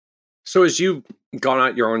 So as you've gone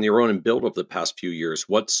out on your own and built over the past few years,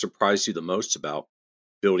 what surprised you the most about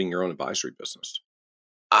building your own advisory business?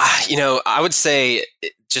 I would say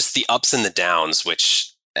just the ups and the downs,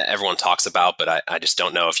 which everyone talks about, but I just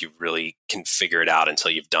don't know if you really can figure it out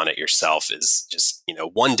until you've done it yourself. Is just,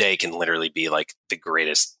 one day can literally be like the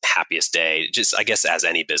greatest, happiest day. Just, I guess, as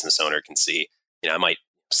any business owner can see, I might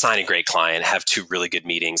sign a great client, have 2 really good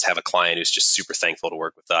meetings, have a client who's just super thankful to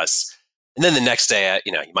work with us. And then the next day,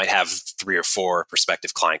 you might have 3 or 4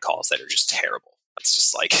 prospective client calls that are just terrible. It's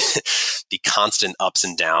just like the constant ups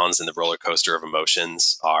and downs and the roller coaster of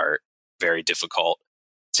emotions are very difficult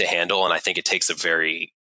to handle. And I think it takes a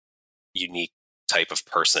very unique type of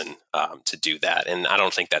person to do that. And I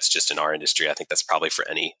don't think that's just in our industry. I think that's probably for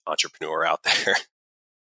any entrepreneur out there.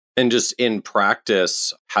 And just in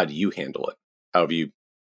practice, how do you handle it? How have you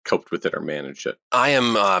coped with it or managed it? I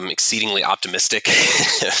am exceedingly optimistic,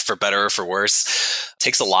 for better or for worse. It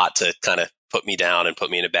takes a lot to kind of put me down and put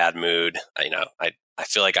me in a bad mood. I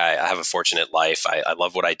feel like I have a fortunate life. I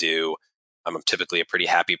love what I do. I'm typically a pretty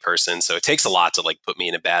happy person. So it takes a lot to put me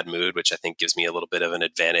in a bad mood, which I think gives me a little bit of an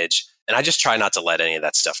advantage. And I just try not to let any of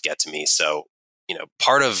that stuff get to me. So,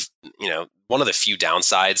 part of, one of the few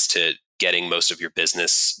downsides to getting most of your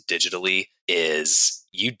business digitally is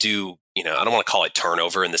you do, I don't want to call it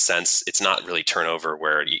turnover in the sense it's not really turnover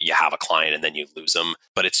where you have a client and then you lose them,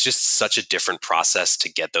 but it's just such a different process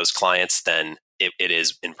to get those clients than it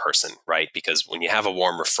is in person, right? Because when you have a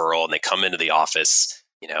warm referral and they come into the office,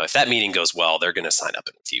 if that meeting goes well, they're going to sign up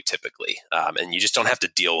with you typically. And you just don't have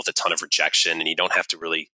to deal with a ton of rejection, and you don't have to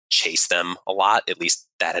really chase them a lot. At least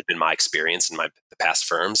that had been my experience in the past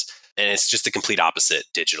firms. And it's just the complete opposite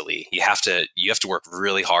digitally. You have to work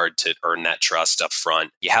really hard to earn that trust up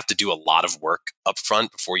front. You have to do a lot of work up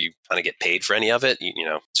front before you kind of get paid for any of it.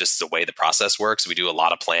 Just the way the process works. We do a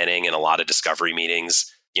lot of planning and a lot of discovery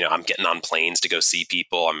meetings. I'm getting on planes to go see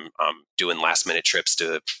people. I'm doing last minute trips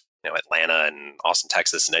to Atlanta and Austin,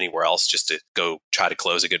 Texas, and anywhere else just to go try to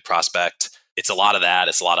close a good prospect. It's a lot of that.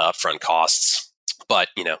 It's a lot of upfront costs. But,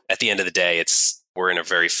 at the end of the day, we're in a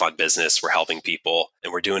very fun business. We're helping people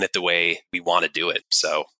and we're doing it the way we want to do it.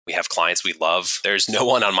 So we have clients we love. There's no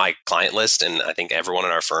one on my client list, and I think everyone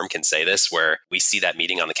in our firm can say this, where we see that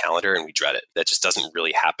meeting on the calendar and we dread it. That just doesn't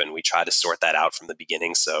really happen. We try to sort that out from the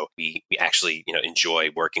beginning. So we actually, enjoy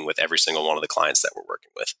working with every single one of the clients that we're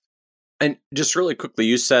working with. And just really quickly,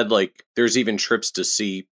 you said there's even trips to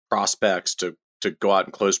see prospects, to go out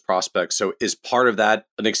and close prospects. So is part of that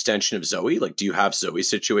an extension of Zoe? Do you have Zoe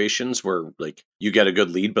situations where you get a good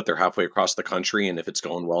lead, but they're halfway across the country, and if it's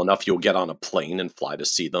going well enough, you'll get on a plane and fly to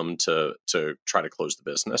see them to try to close the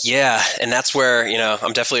business? Yeah, and that's where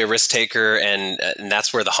I'm definitely a risk taker, and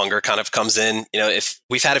that's where the hunger kind of comes in. If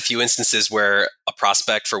we've had a few instances where a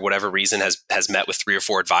prospect for whatever reason has met with 3 or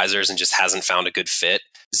 4 advisors and just hasn't found a good fit,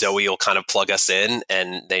 Zoe will kind of plug us in,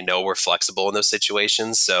 and they know we're flexible in those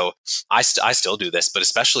situations. So I still do this, but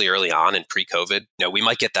especially early on in pre-COVID, we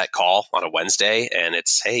might get that call on a Wednesday and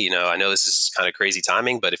it's, hey, I know this is kind of crazy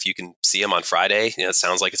timing, but if you can see them on Friday, it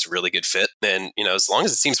sounds like it's a really good fit. And, as long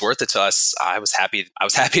as it seems worth it to us, I was happy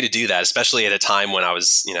to do that, especially at a time when I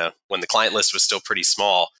was, when the client list was still pretty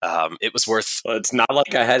small. It was worth. Well, it's not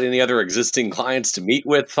like I had any other existing clients to meet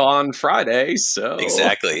with on Friday. So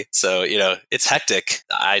exactly. So, it's hectic.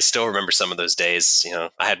 I still remember some of those days.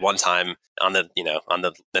 I had one time on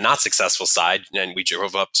the not successful side, and we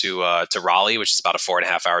drove up to Raleigh, which is about a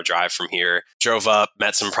 4.5 hour drive from here. Drove up,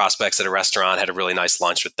 met some prospects at a restaurant, had a really nice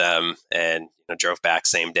lunch with them, and drove back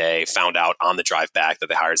same day. Found out on the drive back that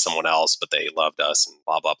they hired someone else, but they loved us, and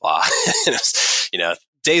blah blah blah. And it was,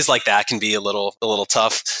 days like that can be a little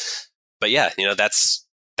tough, but yeah,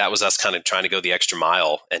 that was us kind of trying to go the extra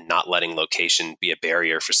mile and not letting location be a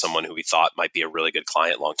barrier for someone who we thought might be a really good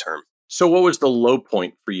client long term. So what was the low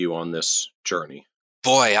point for you on this journey?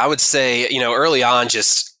 Boy, I would say, early on,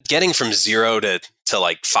 just getting from 0 to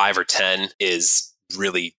like 5 or 10 is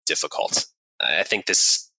really difficult. I think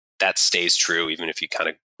that stays true, even if you kind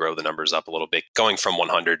of grow the numbers up a little bit. Going from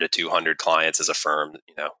 100 to 200 clients as a firm,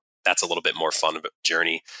 that's a little bit more fun of a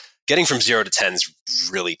journey. Getting from 0 to 10 is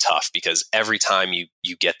really tough because every time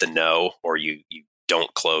you get the no or you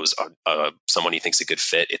don't close someone you think's a good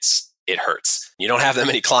fit, it hurts. You don't have that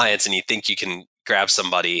many clients and you think you can grab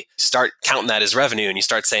somebody, start counting that as revenue, and you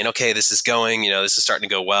start saying, okay, this is going, this is starting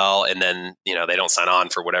to go well. And then, they don't sign on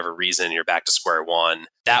for whatever reason. You're back to square one.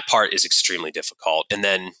 That part is extremely difficult. And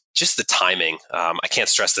then just the timing. I can't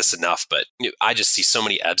stress this enough, but I just see so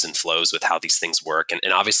many ebbs and flows with how these things work.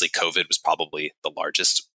 And obviously COVID was probably the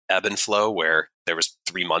largest ebb and flow, where there was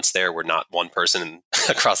 3 months there where not one person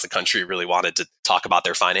across the country really wanted to talk about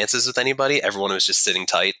their finances with anybody. Everyone was just sitting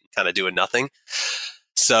tight, kind of doing nothing.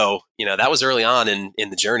 So, that was early on in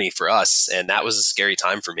the journey for us. And that was a scary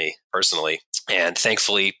time for me personally. And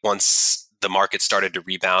thankfully, once the market started to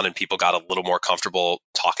rebound and people got a little more comfortable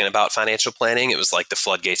talking about financial planning, it was like the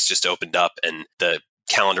floodgates just opened up and the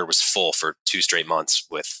calendar was full for 2 straight months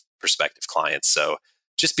with prospective clients. So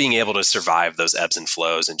just being able to survive those ebbs and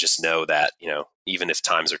flows and just know that, even if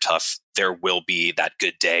times are tough, there will be that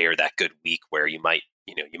good day or that good week where you might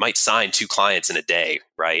sign 2 clients in a day,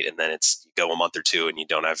 right? And then you go a month or 2 and you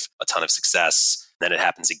don't have a ton of success. Then it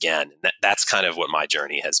happens again. And that's kind of what my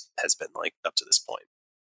journey has been like up to this point.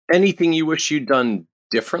 Anything you wish you'd done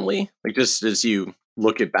differently? Like, just as you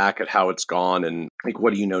look back at how it's gone, and like,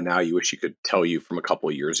 what do you know now you wish you could tell you from a couple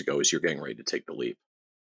of years ago as you're getting ready to take the leap?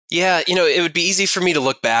 Yeah, it would be easy for me to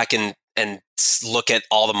look back and look at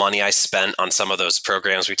all the money I spent on some of those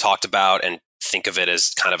programs we talked about and think of it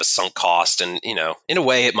as kind of a sunk cost. And, in a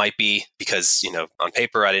way it might be because, on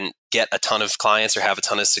paper, I didn't get a ton of clients or have a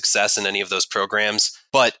ton of success in any of those programs.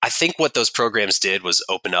 But I think what those programs did was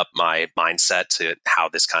open up my mindset to how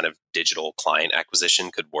this kind of digital client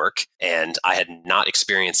acquisition could work. And I had not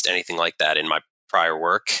experienced anything like that in my prior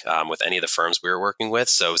work with any of the firms we were working with.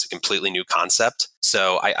 So it was a completely new concept.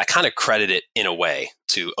 So I kind of credit it in a way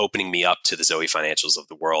to opening me up to the Zoe Financials of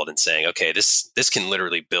the world and saying, okay, this can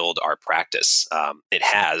literally build our practice. It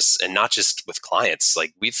has, and not just with clients.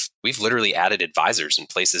 Like we've literally added advisors in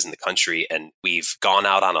places in the country, and we've gone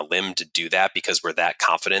out on a limb to do that because we're that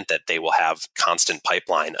confident that they will have constant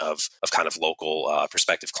pipeline of kind of local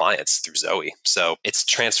prospective clients through Zoe. So it's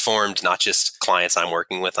transformed not just clients I'm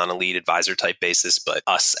working with on a lead advisor type basis, but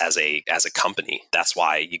us as a company. That's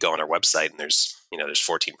why you go on our website and there's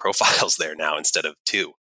 14 profiles there now instead of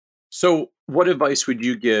 2. So what advice would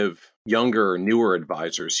you give younger, newer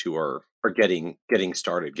advisors who are getting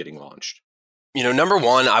started, getting launched? Number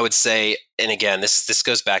one, I would say, and again, this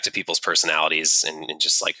goes back to people's personalities and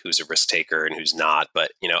just like who's a risk taker and who's not.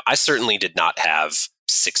 But, I certainly did not have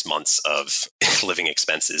 6 months of living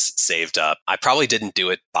expenses saved up. I probably didn't do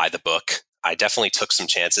it by the book. I definitely took some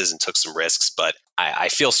chances and took some risks, but I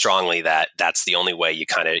feel strongly that that's the only way you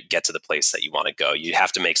kind of get to the place that you want to go. You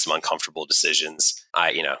have to make some uncomfortable decisions.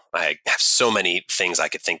 I have so many things I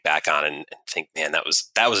could think back on and think, man, that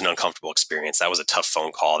was an uncomfortable experience. That was a tough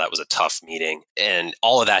phone call. That was a tough meeting. And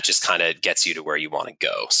all of that just kind of gets you to where you want to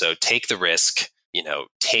go. So take the risk,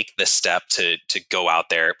 take the step to go out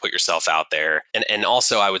there, put yourself out there. And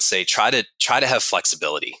also I would say, try to have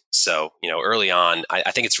flexibility. So, early on,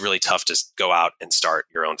 I think it's really tough to go out and start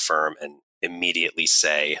your own firm and immediately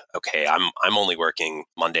say, okay, I'm only working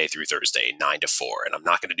Monday through Thursday, 9 to 4, and I'm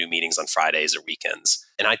not going to do meetings on Fridays or weekends.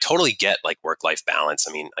 And I totally get like work-life balance.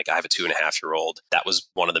 I mean, like I have a 2.5-year-old. That was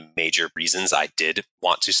one of the major reasons I did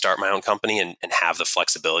want to start my own company and have the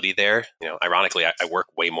flexibility there. Ironically, I work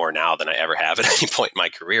way more now than I ever have at any point in my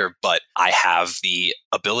career, but I have the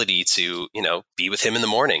ability to, be with him in the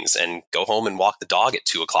mornings and go home and walk the dog at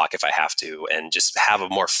 2:00 if I have to, and just have a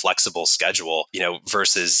more flexible schedule,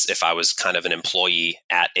 versus if I was kind kind of an employee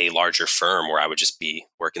at a larger firm where I would just be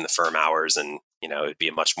working the firm hours and, it'd be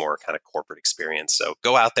a much more kind of corporate experience. So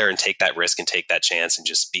go out there and take that risk and take that chance and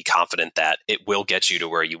just be confident that it will get you to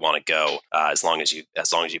where you want to go as long as you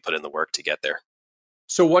put in the work to get there.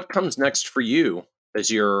 So what comes next for you as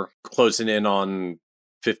you're closing in on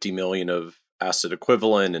 50 million of asset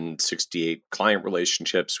equivalent and 68 client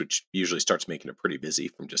relationships, which usually starts making it pretty busy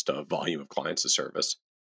from just a volume of clients to service?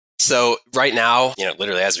 So right now,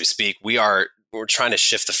 literally as we speak, we're trying to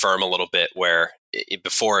shift the firm a little bit where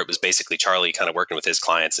before it was basically Charlie kind of working with his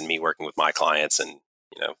clients and me working with my clients, and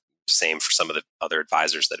same for some of the other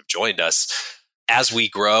advisors that have joined us. As we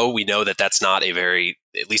grow, we know that that's not a very,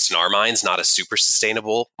 at least in our minds, not a super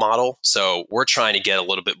sustainable model. So we're trying to get a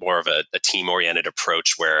little bit more of a team-oriented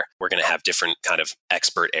approach where we're going to have different kind of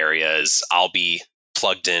expert areas. I'll be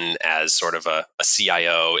plugged in as sort of a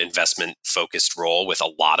CIO investment focused role with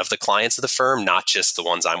a lot of the clients of the firm, not just the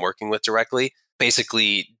ones I'm working with directly.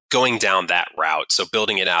 Basically going down that route. So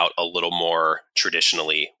building it out a little more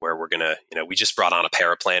traditionally where we're going to, we just brought on a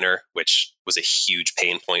paraplanner, which was a huge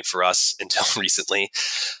pain point for us until recently.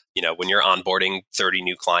 When you're onboarding 30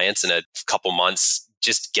 new clients in a couple months,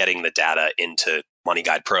 just getting the data into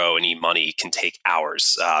MoneyGuide Pro and eMoney can take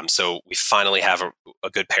hours. So we finally have a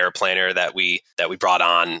good paraplanner that we brought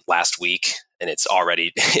on last week, and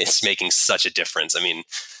it's making such a difference. I mean,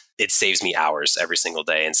 it saves me hours every single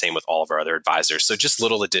day, and same with all of our other advisors. So just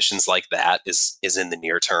little additions like that is in the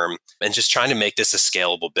near term, and just trying to make this a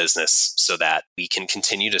scalable business so that we can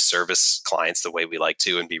continue to service clients the way we like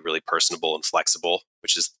to and be really personable and flexible,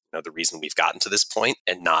 which is the reason we've gotten to this point,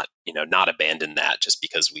 and not abandon that just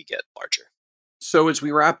because we get larger. So as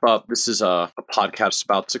we wrap up, this is a podcast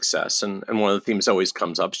about success. And one of the themes that always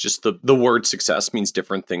comes up is just the word success means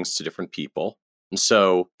different things to different people. And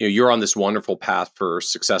so you're on this wonderful path for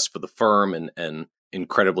success for the firm and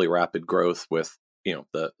incredibly rapid growth with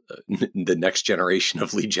the next generation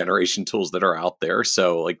of lead generation tools that are out there.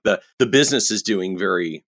 So like the business is doing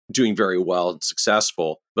very well and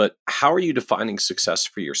successful. But how are you defining success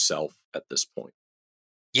for yourself at this point?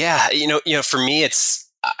 Yeah, for me,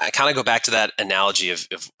 I kind of go back to that analogy of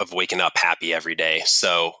waking up happy every day.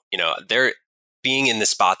 So, they're being in the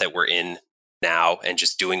spot that we're in now and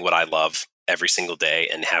just doing what I love every single day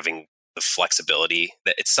and having the flexibility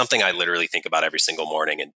that it's something I literally think about every single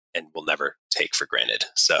morning and will never take for granted.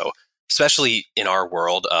 So, especially in our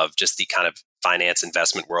world of just the kind of finance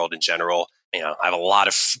investment world in general, I have a lot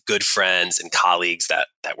of good friends and colleagues that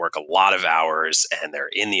work a lot of hours and they're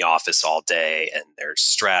in the office all day and they're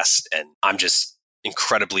stressed. And I'm just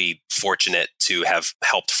incredibly fortunate to have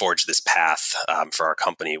helped forge this path for our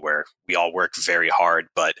company where we all work very hard,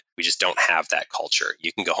 but we just don't have that culture.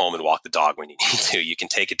 You can go home and walk the dog when you need to. You can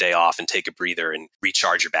take a day off and take a breather and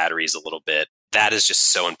recharge your batteries a little bit. That is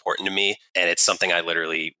just so important to me. And it's something I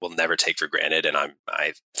literally will never take for granted. And I'm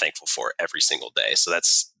thankful for every single day. So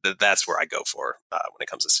that's where I go for when it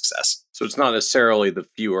comes to success. So it's not necessarily the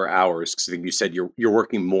fewer hours, because I think you said you're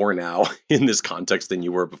working more now in this context than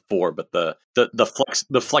you were before, but the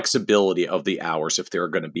flexibility of the hours if there are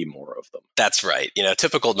going to be more of them. That's right.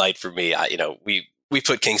 Typical night for me, we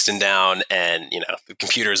put Kingston down and, the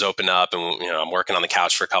computers open up and, I'm working on the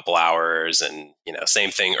couch for a couple hours and,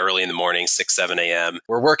 same thing early in the morning, 6, 7 a.m.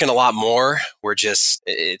 We're working a lot more.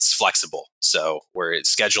 It's flexible. So we're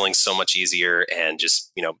scheduling so much easier and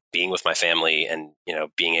just, being with my family and,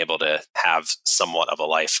 being able to have somewhat of a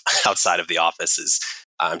life outside of the office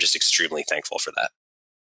I'm just extremely thankful for that.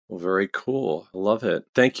 Well, very cool. I love it.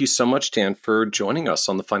 Thank you so much, Dan, for joining us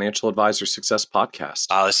on the Financial Advisor Success Podcast.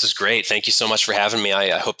 This is great. Thank you so much for having me.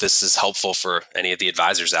 I hope this is helpful for any of the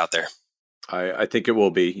advisors out there. I think it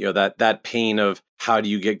will be. That pain of how do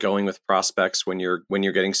you get going with prospects when you're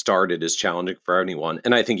getting started is challenging for anyone.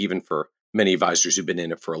 And I think even for many advisors who've been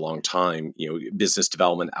in it for a long time, business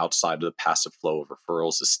development outside of the passive flow of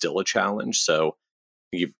referrals is still a challenge. So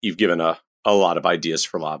you've given a lot of ideas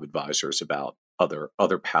for a lot of advisors about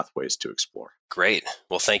other pathways to explore. Great.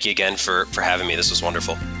 Well, thank you again for having me. This was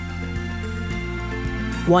wonderful.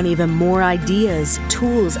 Want even more ideas,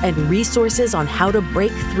 tools, and resources on how to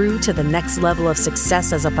break through to the next level of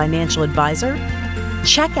success as a financial advisor?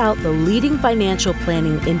 Check out the leading financial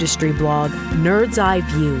planning industry blog, Nerd's Eye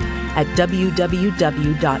View, at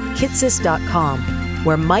www.kitces.com,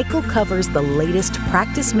 where Michael covers the latest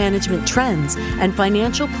practice management trends and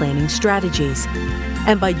financial planning strategies.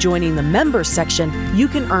 And by joining the members section, you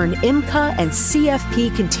can earn IMCA and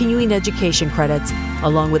CFP continuing education credits,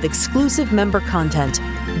 along with exclusive member content.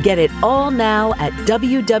 Get it all now at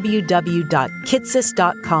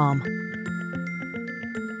www.kitces.com.